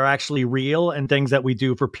culture that are actually real and things that we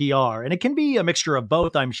do for PR. And it can be a mixture of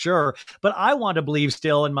both, I'm sure. But I want to believe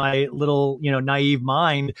still in my little, naive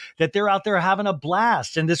mind that they're out there having a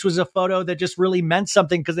blast. And this was a photo that just really meant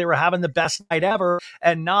something because they were having the best night ever,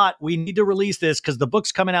 and not, we need to release this because the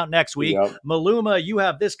book's coming out next week. Yep. Maluma, you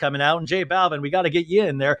have this coming out, and J Balvin, we got to get you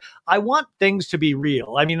in there. I want things to be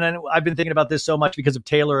real. I mean, I've been thinking about this so much because of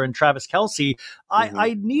Taylor and Travis Kelce.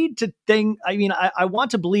 I need to think, I want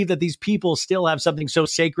to believe that these people still have something so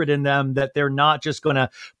sacred in them that they're not just going to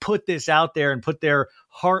put this out there and put their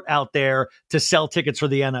heart out there to sell tickets for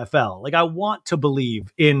the NFL. Like, I want to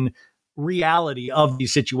believe in reality of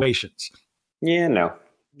these situations. Yeah, no,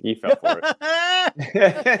 you fell for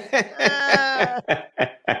it.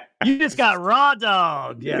 You just got raw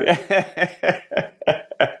dog. Yeah.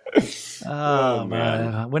 Oh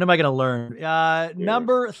man. When am I going to learn?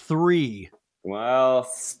 Number 3. Well,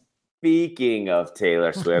 speaking of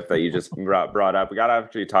Taylor Swift that you just brought up, we got to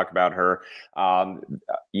actually talk about her.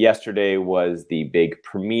 Yesterday was the big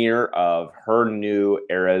premiere of her new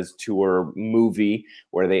Eras Tour movie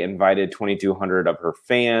where they invited 2,200 of her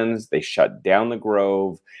fans. They shut down the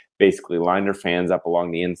Grove, basically lined her fans up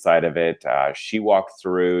along the inside of it. She walked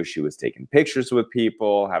through. She was taking pictures with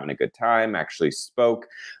people, having a good time, actually spoke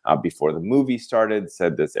before the movie started,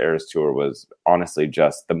 said this Eras Tour was honestly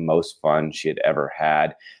just the most fun she had ever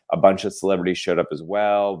had. A bunch of celebrities showed up as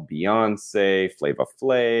well. Beyonce, Flava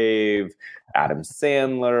Flav, Adam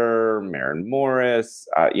Sandler, Maren Morris,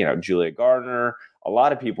 Julia Gardner. A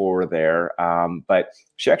lot of people were there. But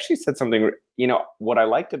she actually said something, what I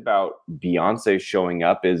liked about Beyonce showing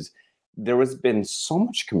up is there has been so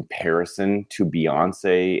much comparison to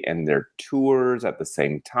Beyonce and their tours at the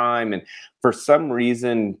same time. And for some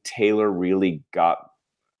reason, Taylor really got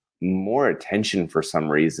more attention for some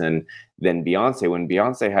reason than Beyonce, when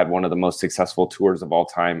Beyonce had one of the most successful tours of all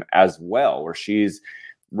time as well, where she's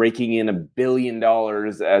raking in $1 billion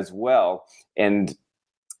as well. And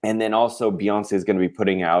then also Beyonce is going to be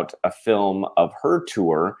putting out a film of her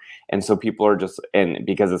tour. And so people are and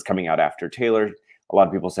because it's coming out after Taylor, a lot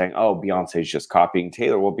of people saying, oh, Beyonce is just copying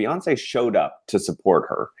Taylor. Well, Beyonce showed up to support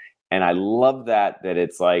her. And I love that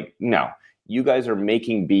it's like, no, you guys are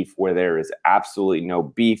making beef where there is absolutely no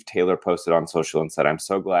beef. Taylor posted on social and said, I'm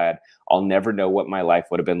so glad. I'll never know what my life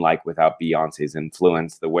would have been like without Beyonce's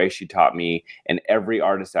influence, the way she taught me and every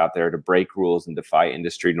artist out there to break rules and defy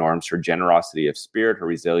industry norms, her generosity of spirit, her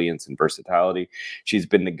resilience and versatility. She's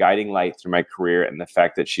been the guiding light through my career, and the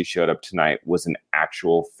fact that she showed up tonight was an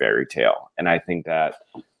actual fairy tale. And I think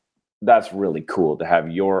that's really cool to have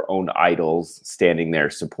your own idols standing there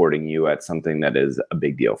supporting you at something that is a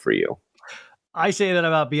big deal for you. I say that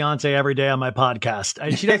about Beyonce every day on my podcast.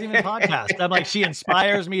 And she doesn't even podcast. I'm like, she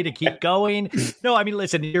inspires me to keep going. No, I mean,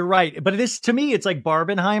 listen, you're right. But this, to me, it's like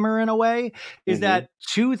Barbenheimer in a way, is that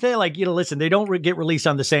two things, like, listen, they don't get released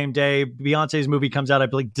on the same day. Beyonce's movie comes out, I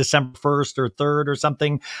believe, December 1st or 3rd or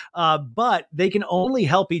something. But they can only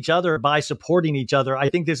help each other by supporting each other. I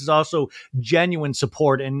think this is also genuine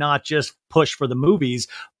support and not just push for the movies.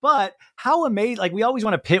 But how amazing, like, we always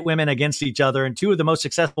want to pit women against each other, and two of the most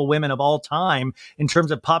successful women of all time in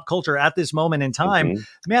terms of pop culture at this moment in time,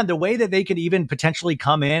 man, the way that they could even potentially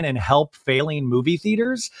come in and help failing movie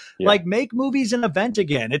theaters, like, make movies an event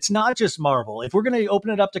again. It's not just Marvel. If we're going to open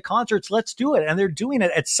it up to concerts, let's do it. And they're doing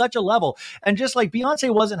it at such a level. And just like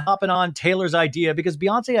Beyonce wasn't hopping on Taylor's idea, because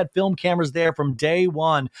Beyonce had film cameras there from day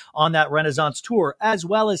one on that Renaissance tour, as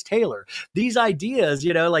well as Taylor. These ideas,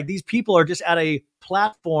 like, these people are just at a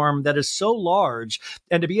platform that is so large,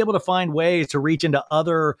 and to be able to find ways to reach into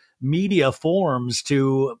other media forms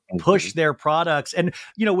to push their products. And,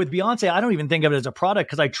 with Beyonce, I don't even think of it as a product,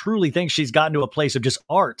 because I truly think she's gotten to a place of just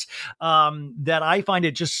art, that I find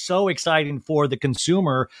it just so exciting for the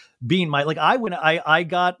consumer. Being I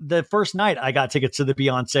got the first night I got tickets to the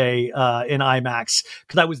Beyonce in IMAX,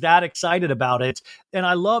 because I was that excited about it. And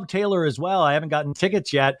I love Taylor as well. I haven't gotten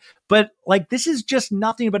tickets yet, but like, this is just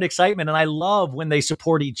nothing but excitement. And I love when they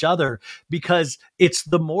support each other, because it's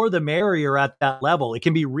the more the merrier at that level. It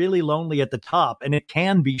can be really lonely at the top, and it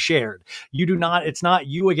can be shared. It's not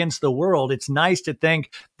you against the world. It's nice to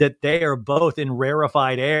think that they are both in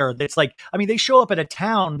rarefied air. It's like, I mean, they show up at a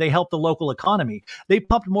town, they help the local economy. They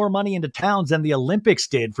pumped more money into towns than the Olympics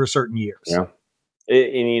did for certain years. Yeah.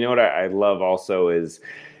 And you know what I love also is,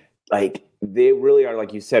 like, they really are,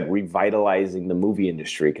 like you said, revitalizing the movie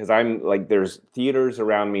industry. Because I'm like, there's theaters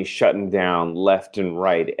around me shutting down left and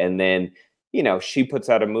right. And then, she puts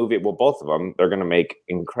out a movie. Well, both of them, they're going to make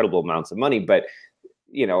incredible amounts of money. But,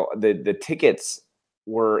 the tickets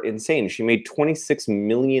were insane. She made $26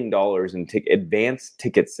 million in advanced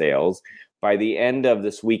ticket sales. By the end of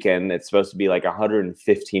this weekend, it's supposed to be like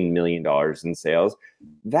 $115 million in sales.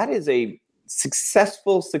 That is a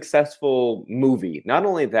successful movie. Not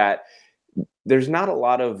only that, there's not a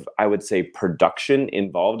lot of, I would say, production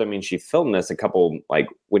involved. I mean, she filmed this like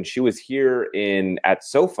when she was here at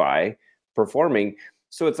SoFi performing.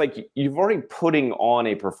 So it's like you've already putting on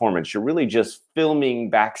a performance. You're really just filming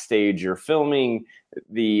backstage. You're filming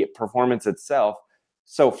the performance itself.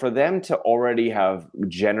 So for them to already have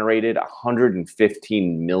generated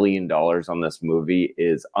 $115 million on this movie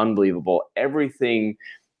is unbelievable. Everything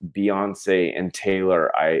Beyonce and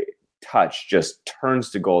Taylor I touch just turns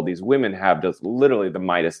to gold. These women have just literally the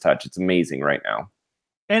Midas touch. It's amazing right now.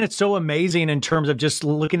 And it's so amazing in terms of just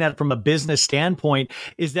looking at it from a business standpoint,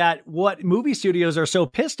 is that what movie studios are so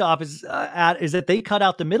pissed off is that they cut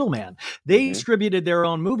out the middleman. They distributed their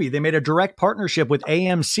own movie. They made a direct partnership with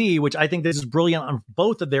AMC, which I think this is brilliant on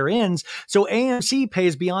both of their ends. So AMC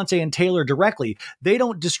pays Beyonce and Taylor directly. They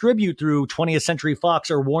don't distribute through 20th Century Fox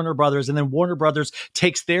or Warner Brothers, and then Warner Brothers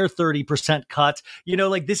takes their 30% cut.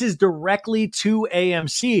 This is directly to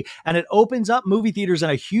AMC, and it opens up movie theaters in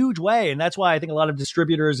a huge way. And that's why I think a lot of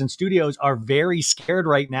distributors and studios are very scared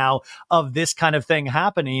right now of this kind of thing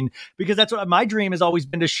happening, because that's what my dream has always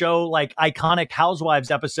been, to show like iconic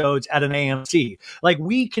Housewives episodes at an AMC. Like,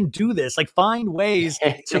 we can do this, like, find ways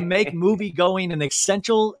to make movie going an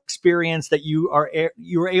essential experience that you are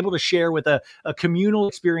able to share with a communal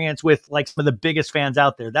experience with like some of the biggest fans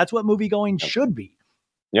out there. That's what movie going should be.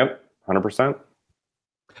 Yep. 100%.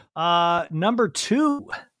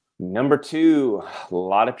 Number two, a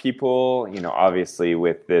lot of people, obviously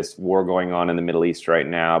with this war going on in the Middle East right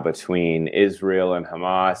now between Israel and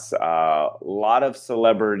Hamas, a lot of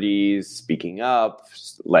celebrities speaking up,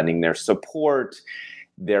 lending their support.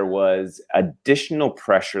 There was additional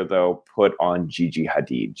pressure, though, put on Gigi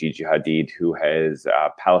Hadid, who has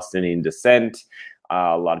Palestinian descent.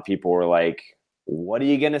 A lot of people were like, what are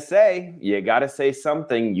you going to say? You got to say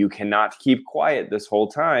something. You cannot keep quiet this whole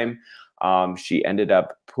time. She ended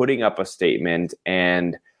up putting up a statement,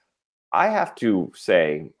 and I have to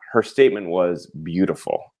say her statement was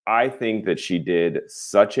beautiful. I think that she did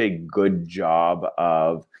such a good job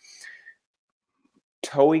of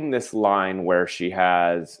towing this line where she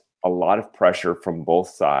has a lot of pressure from both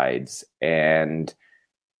sides, and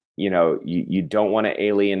you don't want to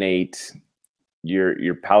alienate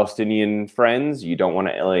your Palestinian friends, you don't want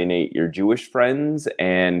to alienate your Jewish friends,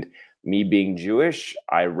 and me being Jewish,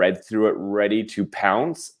 I read through it ready to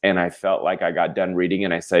pounce, and I felt like I got done reading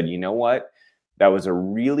and I said, you know what? That was a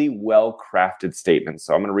really well-crafted statement.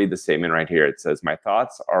 So I'm going to read the statement right here. It says, "My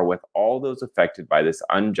thoughts are with all those affected by this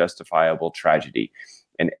unjustifiable tragedy.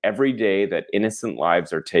 And every day that innocent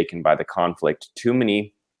lives are taken by the conflict, too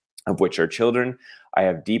many of which are children, I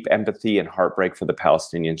have deep empathy and heartbreak for the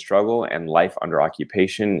Palestinian struggle and life under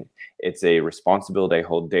occupation. It's a responsibility I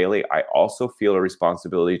hold daily. I also feel a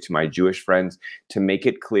responsibility to my Jewish friends to make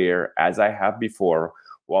it clear, as I have before,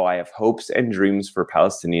 while I have hopes and dreams for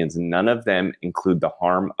Palestinians, none of them include the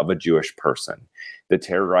harm of a Jewish person. The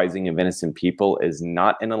terrorizing of innocent people is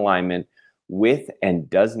not in alignment with and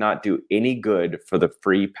does not do any good for the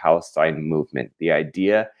Free Palestine movement. The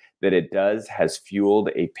idea that it does has fueled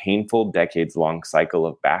a painful decades-long cycle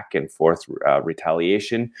of back and forth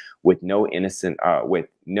retaliation with no innocent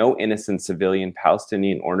civilian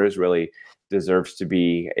Palestinian or Israeli deserves to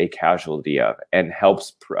be a casualty of, and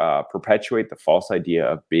helps perpetuate the false idea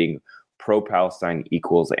of being pro-Palestine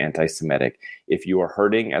equals anti-Semitic. If you are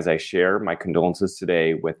hurting, as I share my condolences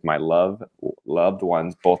today with my loved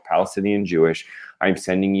ones, both Palestinian and Jewish, I'm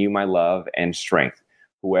sending you my love and strength.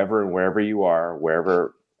 Whoever and wherever you are,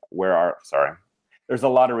 there's a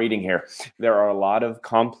lot of reading here. There are a lot of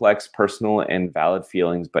complex, personal, and valid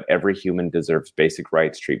feelings, but every human deserves basic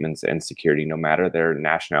rights, treatments, and security, no matter their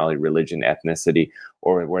nationality, religion, ethnicity,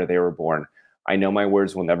 or where they were born. I know my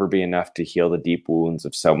words will never be enough to heal the deep wounds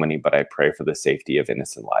of so many, but I pray for the safety of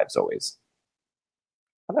innocent lives always.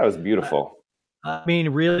 I thought that was beautiful. I mean,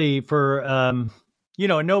 really, for,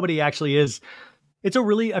 nobody actually is. It's a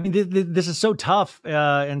really, this is so tough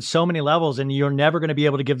in so many levels, and you're never going to be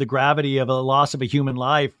able to give the gravity of a loss of a human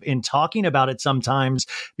life in talking about it sometimes,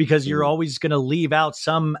 because you're always going to leave out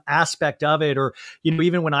some aspect of it. Or,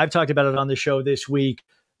 even when I've talked about it on the show this week,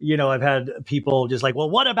 I've had people just like,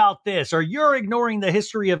 well, what about this? Or you're ignoring the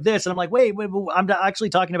history of this. And I'm like, wait, I'm actually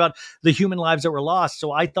talking about the human lives that were lost.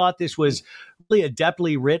 So I thought this was really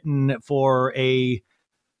adeptly written for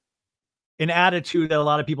an attitude that a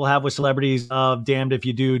lot of people have with celebrities of damned if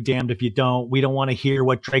you do, damned if you don't. We don't want to hear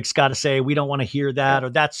what Drake's got to say. We don't want to hear that, or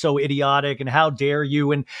that's so idiotic, and how dare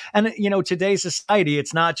you? And today's society,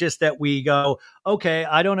 it's not just that we go, okay,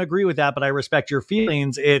 I don't agree with that, but I respect your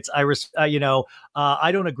feelings. It's I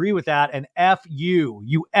don't agree with that, and F you,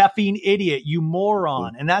 you effing idiot, you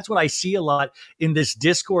moron. And that's what I see a lot in this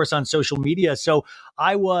discourse on social media. So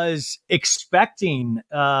I was expecting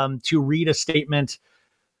to read a statement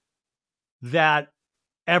that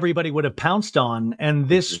everybody would have pounced on, and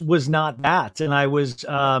this was not that. And I was,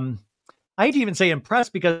 I hate to even say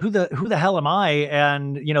impressed, because who the hell am I?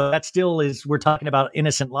 And that still is, we're talking about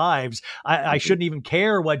innocent lives. I shouldn't even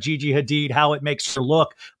care what Gigi Hadid, how it makes her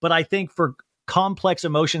look, but I think for complex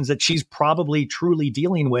emotions that she's probably truly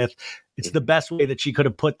dealing with, it's the best way that she could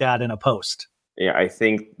have put that in a post. Yeah, I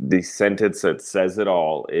think the sentence that says it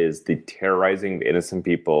all is the terrorizing of innocent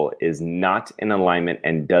people is not in alignment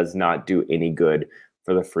and does not do any good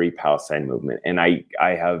for the Free Palestine movement. And I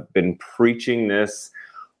have been preaching this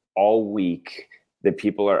all week, that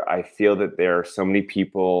I feel that there are so many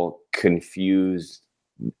people confused,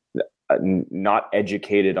 not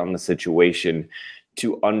educated on the situation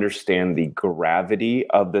to understand the gravity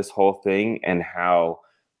of this whole thing, and how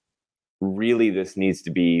really this needs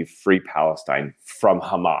to be Free Palestine from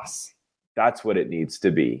Hamas. That's what it needs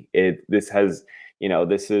to be. These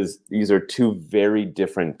are two very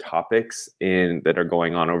different topics that are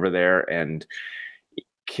going on over there, and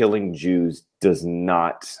killing Jews does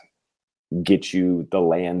not get you the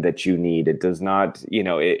land that you need. It does not,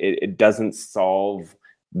 it doesn't solve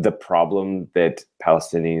the problem that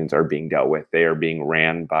Palestinians are being dealt with. They are being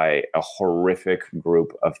ran by a horrific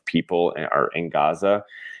group of people in Gaza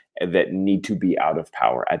that need to be out of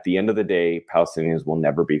power. At the end of the day, Palestinians will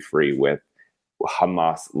never be free with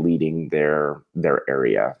Hamas leading their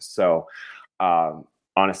area. So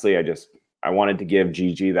honestly, I wanted to give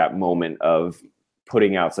Gigi that moment of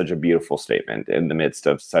putting out such a beautiful statement in the midst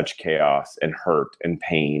of such chaos and hurt and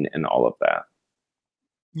pain and all of that.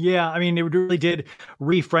 Yeah, it really did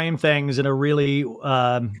reframe things in a really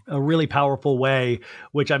powerful way,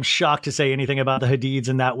 which I'm shocked to say anything about the Hadids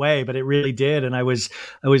in that way, but it really did. And I was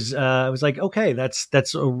like, okay,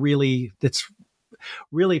 that's really,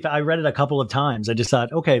 I read it a couple of times. I just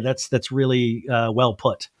thought, okay, that's really well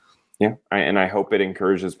put. Yeah. And I hope it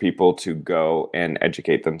encourages people to go and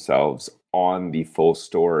educate themselves on the full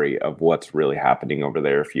story of what's really happening over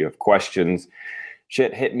there. If you have questions,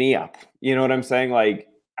 hit me up. You know what I'm saying? Like,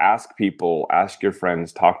 ask people, ask your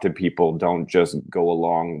friends, talk to people. Don't just go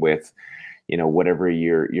along with, whatever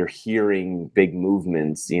you're hearing, big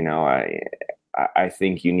movements. I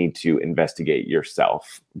think you need to investigate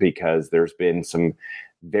yourself, because there's been some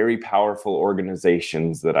very powerful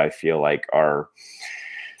organizations that I feel like are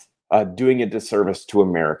doing a disservice to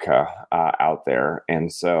America out there.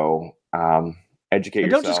 And so Educate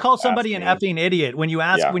and yourself. Don't just call somebody an ask me. effing idiot when you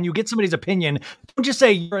ask, Yeah. when you get somebody's opinion. Don't just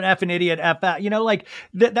say you're an effing idiot. F that. Like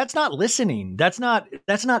that's not listening. That's not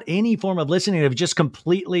any form of listening, of just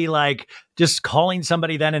completely like just calling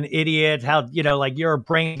somebody then an idiot. How, like you're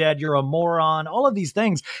brain dead, you're a moron, all of these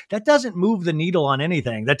things. That doesn't move the needle on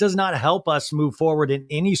anything. That does not help us move forward in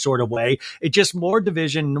any sort of way. It's just more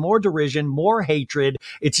division, more derision, more hatred.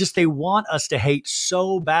 It's just they want us to hate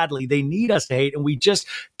so badly. They need us to hate, and we just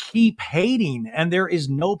keep hating. And there is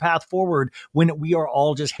no path forward when we are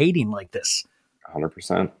all just hating like this.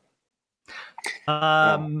 100%.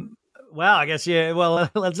 Well, I guess, yeah. Well,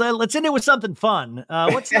 let's end it with something fun.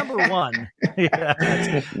 What's number one?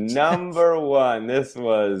 Number one. This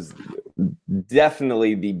was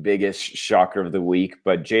definitely the biggest shocker of the week,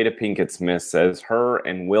 but Jada Pinkett Smith says her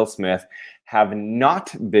and Will Smith have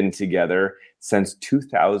not been together since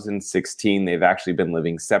 2016. They've actually been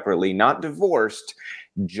living separately, not divorced,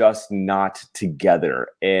 just not together.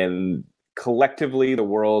 And collectively, the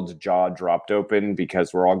world's jaw dropped open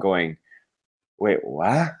because we're all going, wait,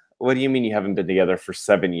 what? What do you mean you haven't been together for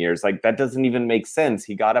 7 years? Like, that doesn't even make sense.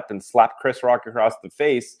 He got up and slapped Chris Rock across the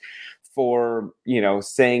face for,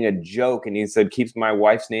 saying a joke. And he said, keeps my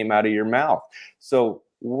wife's name out of your mouth. So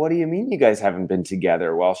what do you mean you guys haven't been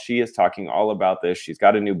together? Well, she is talking all about this. She's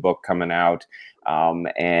got a new book coming out.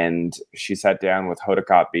 And she sat down with Hoda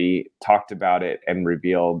Kotb, talked about it, and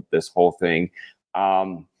revealed this whole thing.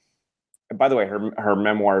 By the way, her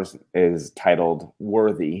memoirs is titled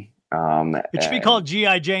Worthy. It should be called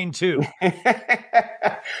G.I. Jane 2.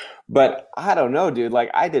 But I don't know, dude. Like,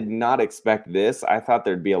 I did not expect this. I thought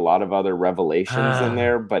there'd be a lot of other revelations in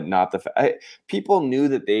there, but not people knew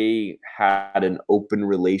that they had an open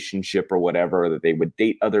relationship or whatever, that they would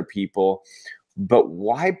date other people. But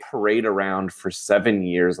why parade around for 7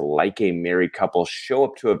 years like a married couple, show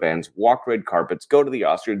up to events, walk red carpets, go to the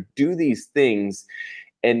Oscars, do these things,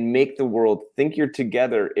 and make the world think you're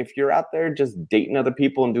together if you're out there just dating other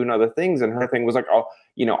people and doing other things? And her thing was like, oh,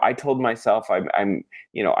 I told myself I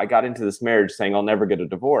got into this marriage saying I'll never get a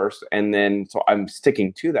divorce. And then, so I'm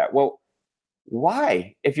sticking to that. Well,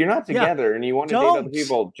 why? If you're not together and you want to date other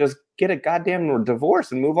people, just get a goddamn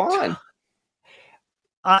divorce and move on.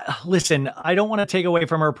 Listen, I don't want to take away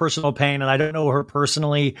from her personal pain, and I don't know her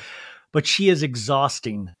personally, but she is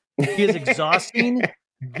exhausting. She is exhausting.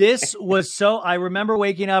 This was I remember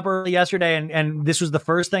waking up early yesterday and this was the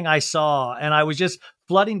first thing I saw. And I was just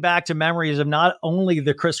flooding back to memories of not only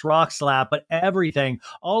the Chris Rock slap, but everything,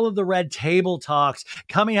 all of the red table talks,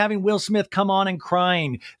 having Will Smith come on and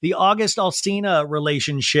crying, the August Alsina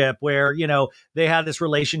relationship where, they had this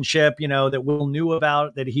relationship, that Will knew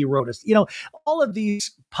about, that he wrote us, all of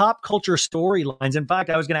these pop culture storylines. In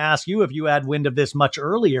fact, I was going to ask you if you had wind of this much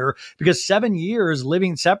earlier, because 7 years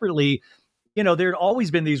living separately, there'd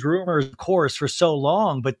always been these rumors, of course, for so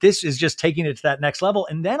long, but this is just taking it to that next level.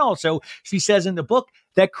 And then also, she says in the book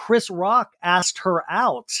that Chris Rock asked her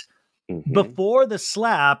out before the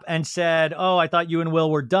slap and said, oh, I thought you and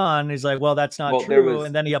Will were done. He's like, well, that's not true.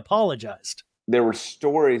 And then he apologized. There were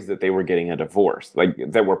stories that they were getting a divorce, like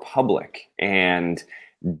that were public. And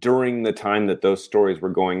during the time that those stories were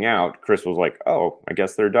going out, Chris was like, oh, I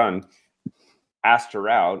guess they're done. Asked her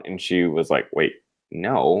out. And she was like, wait,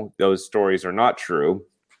 no, those stories are not true.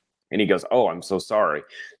 And he goes, oh, I'm so sorry.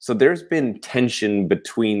 So there's been tension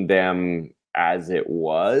between them as it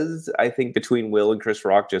was, I think, between Will and Chris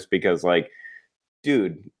Rock, just because, like,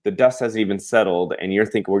 dude, the dust hasn't even settled and you're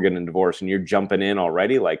thinking we're getting a divorce and you're jumping in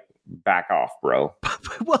already. Like, back off, bro.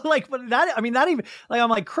 Well, not even like, I'm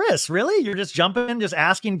like, Chris, really? You're just jumping in, just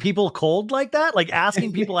asking people cold like that? Like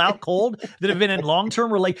asking people out cold that have been in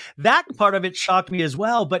long-term that part of it shocked me as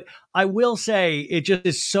well. But I will say it just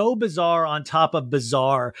is so bizarre on top of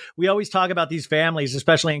bizarre. We always talk about these families,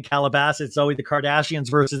 especially in Calabasas. It's always the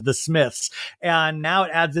Kardashians versus the Smiths. And now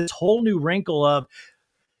it adds this whole new wrinkle of,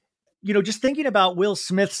 just thinking about Will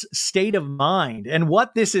Smith's state of mind and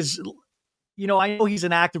what this is. I know he's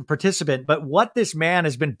an active participant, but what this man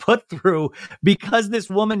has been put through because this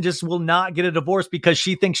woman just will not get a divorce because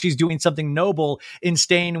she thinks she's doing something noble in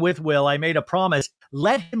staying with Will. I made a promise.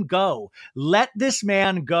 Let him go. Let this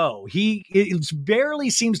man go. He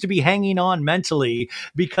barely seems to be hanging on mentally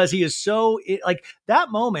because he is so like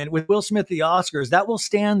that moment with Will Smith, the Oscars, that will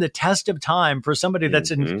stand the test of time for somebody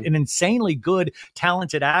that's an insanely good,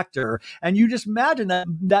 talented actor. And you just imagine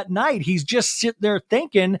that night, he's just sit there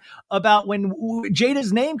thinking about when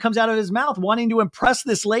Jada's name comes out of his mouth, wanting to impress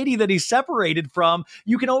this lady that he's separated from.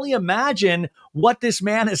 You can only imagine what this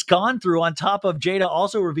man has gone through, on top of Jada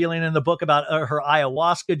also revealing in the book about her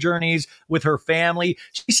ayahuasca journeys with her family.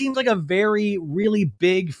 She seems like a very, really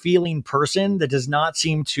big feeling person that does not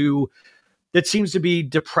seem to that seems to be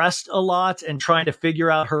depressed a lot and trying to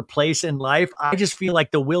figure out her place in life. I just feel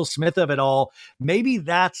like the Will Smith of it all, maybe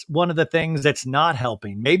that's one of the things that's not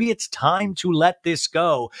helping. Maybe it's time to let this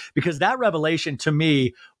go, because that revelation to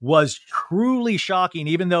me was truly shocking,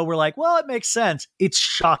 even though we're like, well, it makes sense. It's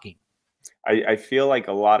shocking. I feel like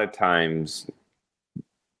a lot of times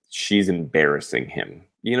she's embarrassing him.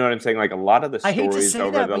 You know what I'm saying? Like a lot of the stories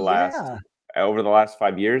over the last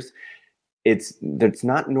 5 years, it's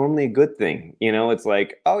not normally a good thing. You know, it's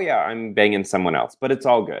like, oh yeah, I'm banging someone else, but it's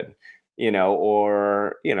all good. You know,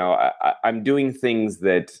 or, you know, I'm doing things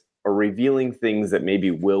that are revealing things that maybe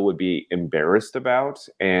Will would be embarrassed about.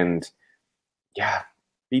 And yeah,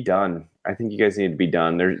 be done. I think you guys need to be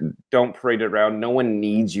done. Don't parade it around. No one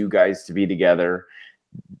needs you guys to be together.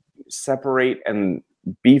 Separate and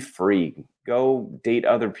be free. Go date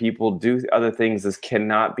other people, do other things. This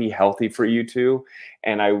cannot be healthy for you two.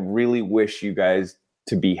 And I really wish you guys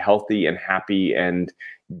to be healthy and happy and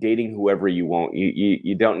dating whoever you want.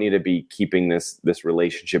 You don't need to be keeping this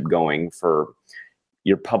relationship going for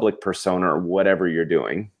your public persona or whatever you're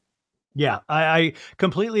doing. Yeah, I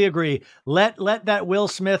completely agree. Let that Will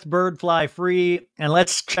Smith bird fly free, and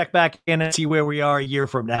let's check back in and see where we are a year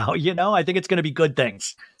from now. You know, I think it's going to be good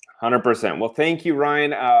things. 100%. Well, thank you,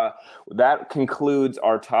 Ryan. That concludes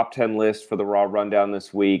our top 10 list for the Raw Rundown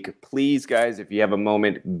this week. Please, guys, if you have a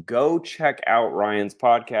moment, go check out Ryan's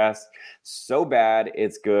podcast. So Bad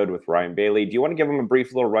It's Good with Ryan Bailey. Do you want to give him a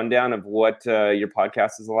brief little rundown of what your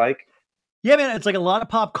podcast is like? Yeah, man, it's like a lot of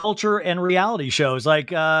pop culture and reality shows. Like,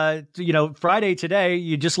 Friday today,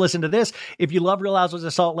 you just listen to this. If you love Real Housewives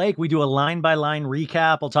of Salt Lake, we do a line-by-line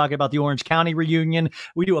recap. We'll talk about the Orange County reunion.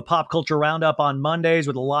 We do a pop culture roundup on Mondays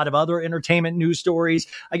with a lot of other entertainment news stories.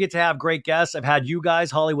 I get to have great guests. I've had you guys,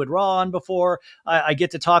 Hollywood Raw, on before. I get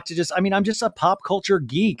to talk to I'm just a pop culture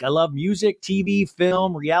geek. I love music, TV,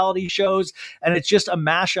 film, reality shows, and it's just a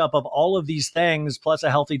mashup of all of these things, plus a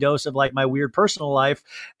healthy dose of like my weird personal life.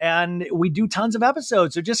 And we do tons of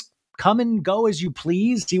episodes. So just come and go as you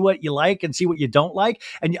please, see what you like and see what you don't like.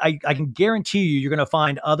 And I can guarantee you're going to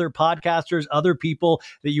find other podcasters, other people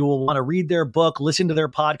that you will want to read their book, listen to their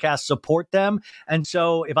podcast, support them. And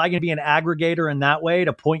so if I can be an aggregator in that way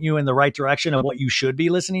to point you in the right direction of what you should be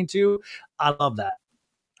listening to, I love that.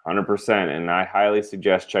 100%. And I highly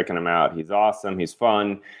suggest checking him out. He's awesome. He's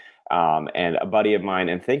fun. And a buddy of mine,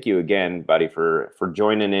 and thank you again, buddy, for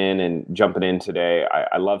joining in and jumping in today.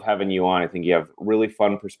 I love having you on. I think you have really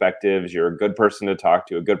fun perspectives. You're a good person to talk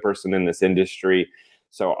to, a good person in this industry.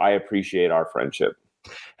 So I appreciate our friendship.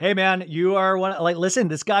 Hey man, you are one. Like, listen,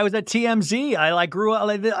 this guy was at TMZ. I grew up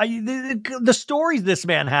like the stories this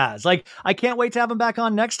man has. Like, I can't wait to have him back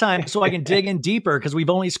on next time so I can dig in deeper, because we've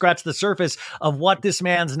only scratched the surface of what this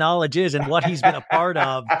man's knowledge is and what he's been a part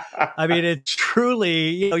of. I mean, it's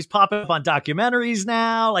truly, he's popping up on documentaries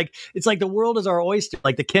now. Like, it's like the world is our oyster.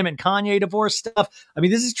 Like the Kim and Kanye divorce stuff. I mean,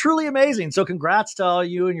 this is truly amazing. So congrats to all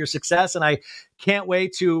you and your success. And I can't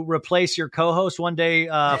wait to replace your co-host one day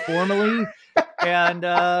formally. And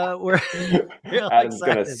we're Adam's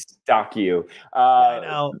going to stalk you. I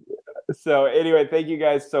know. So anyway, thank you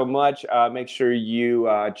guys so much. Make sure you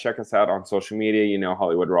check us out on social media.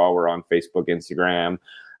 Hollywood Raw. We're on Facebook, Instagram,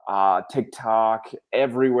 TikTok,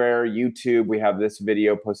 everywhere, YouTube. We have this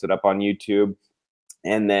video posted up on YouTube.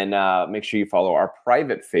 And then make sure you follow our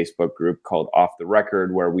private Facebook group called Off the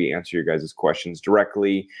Record, where we answer your guys' questions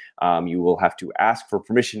directly. You will have to ask for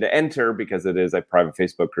permission to enter because it is a private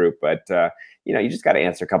Facebook group. But, you just got to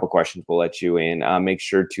answer a couple questions. We'll let you in. Make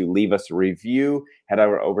sure to leave us a review. Head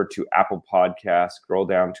over to Apple Podcasts. Scroll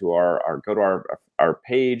down to go to our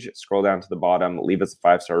page. Scroll down to the bottom. Leave us a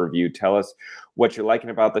 5-star review. Tell us what you're liking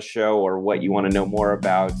about the show or what you want to know more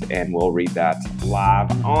about, and we'll read that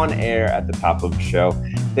live on air at the top of the show.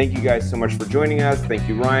 Thank you guys so much for joining us. Thank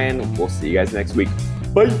you, Ryan. We'll see you guys next week.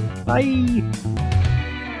 Bye. Bye.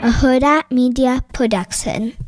 A Huda Media Production.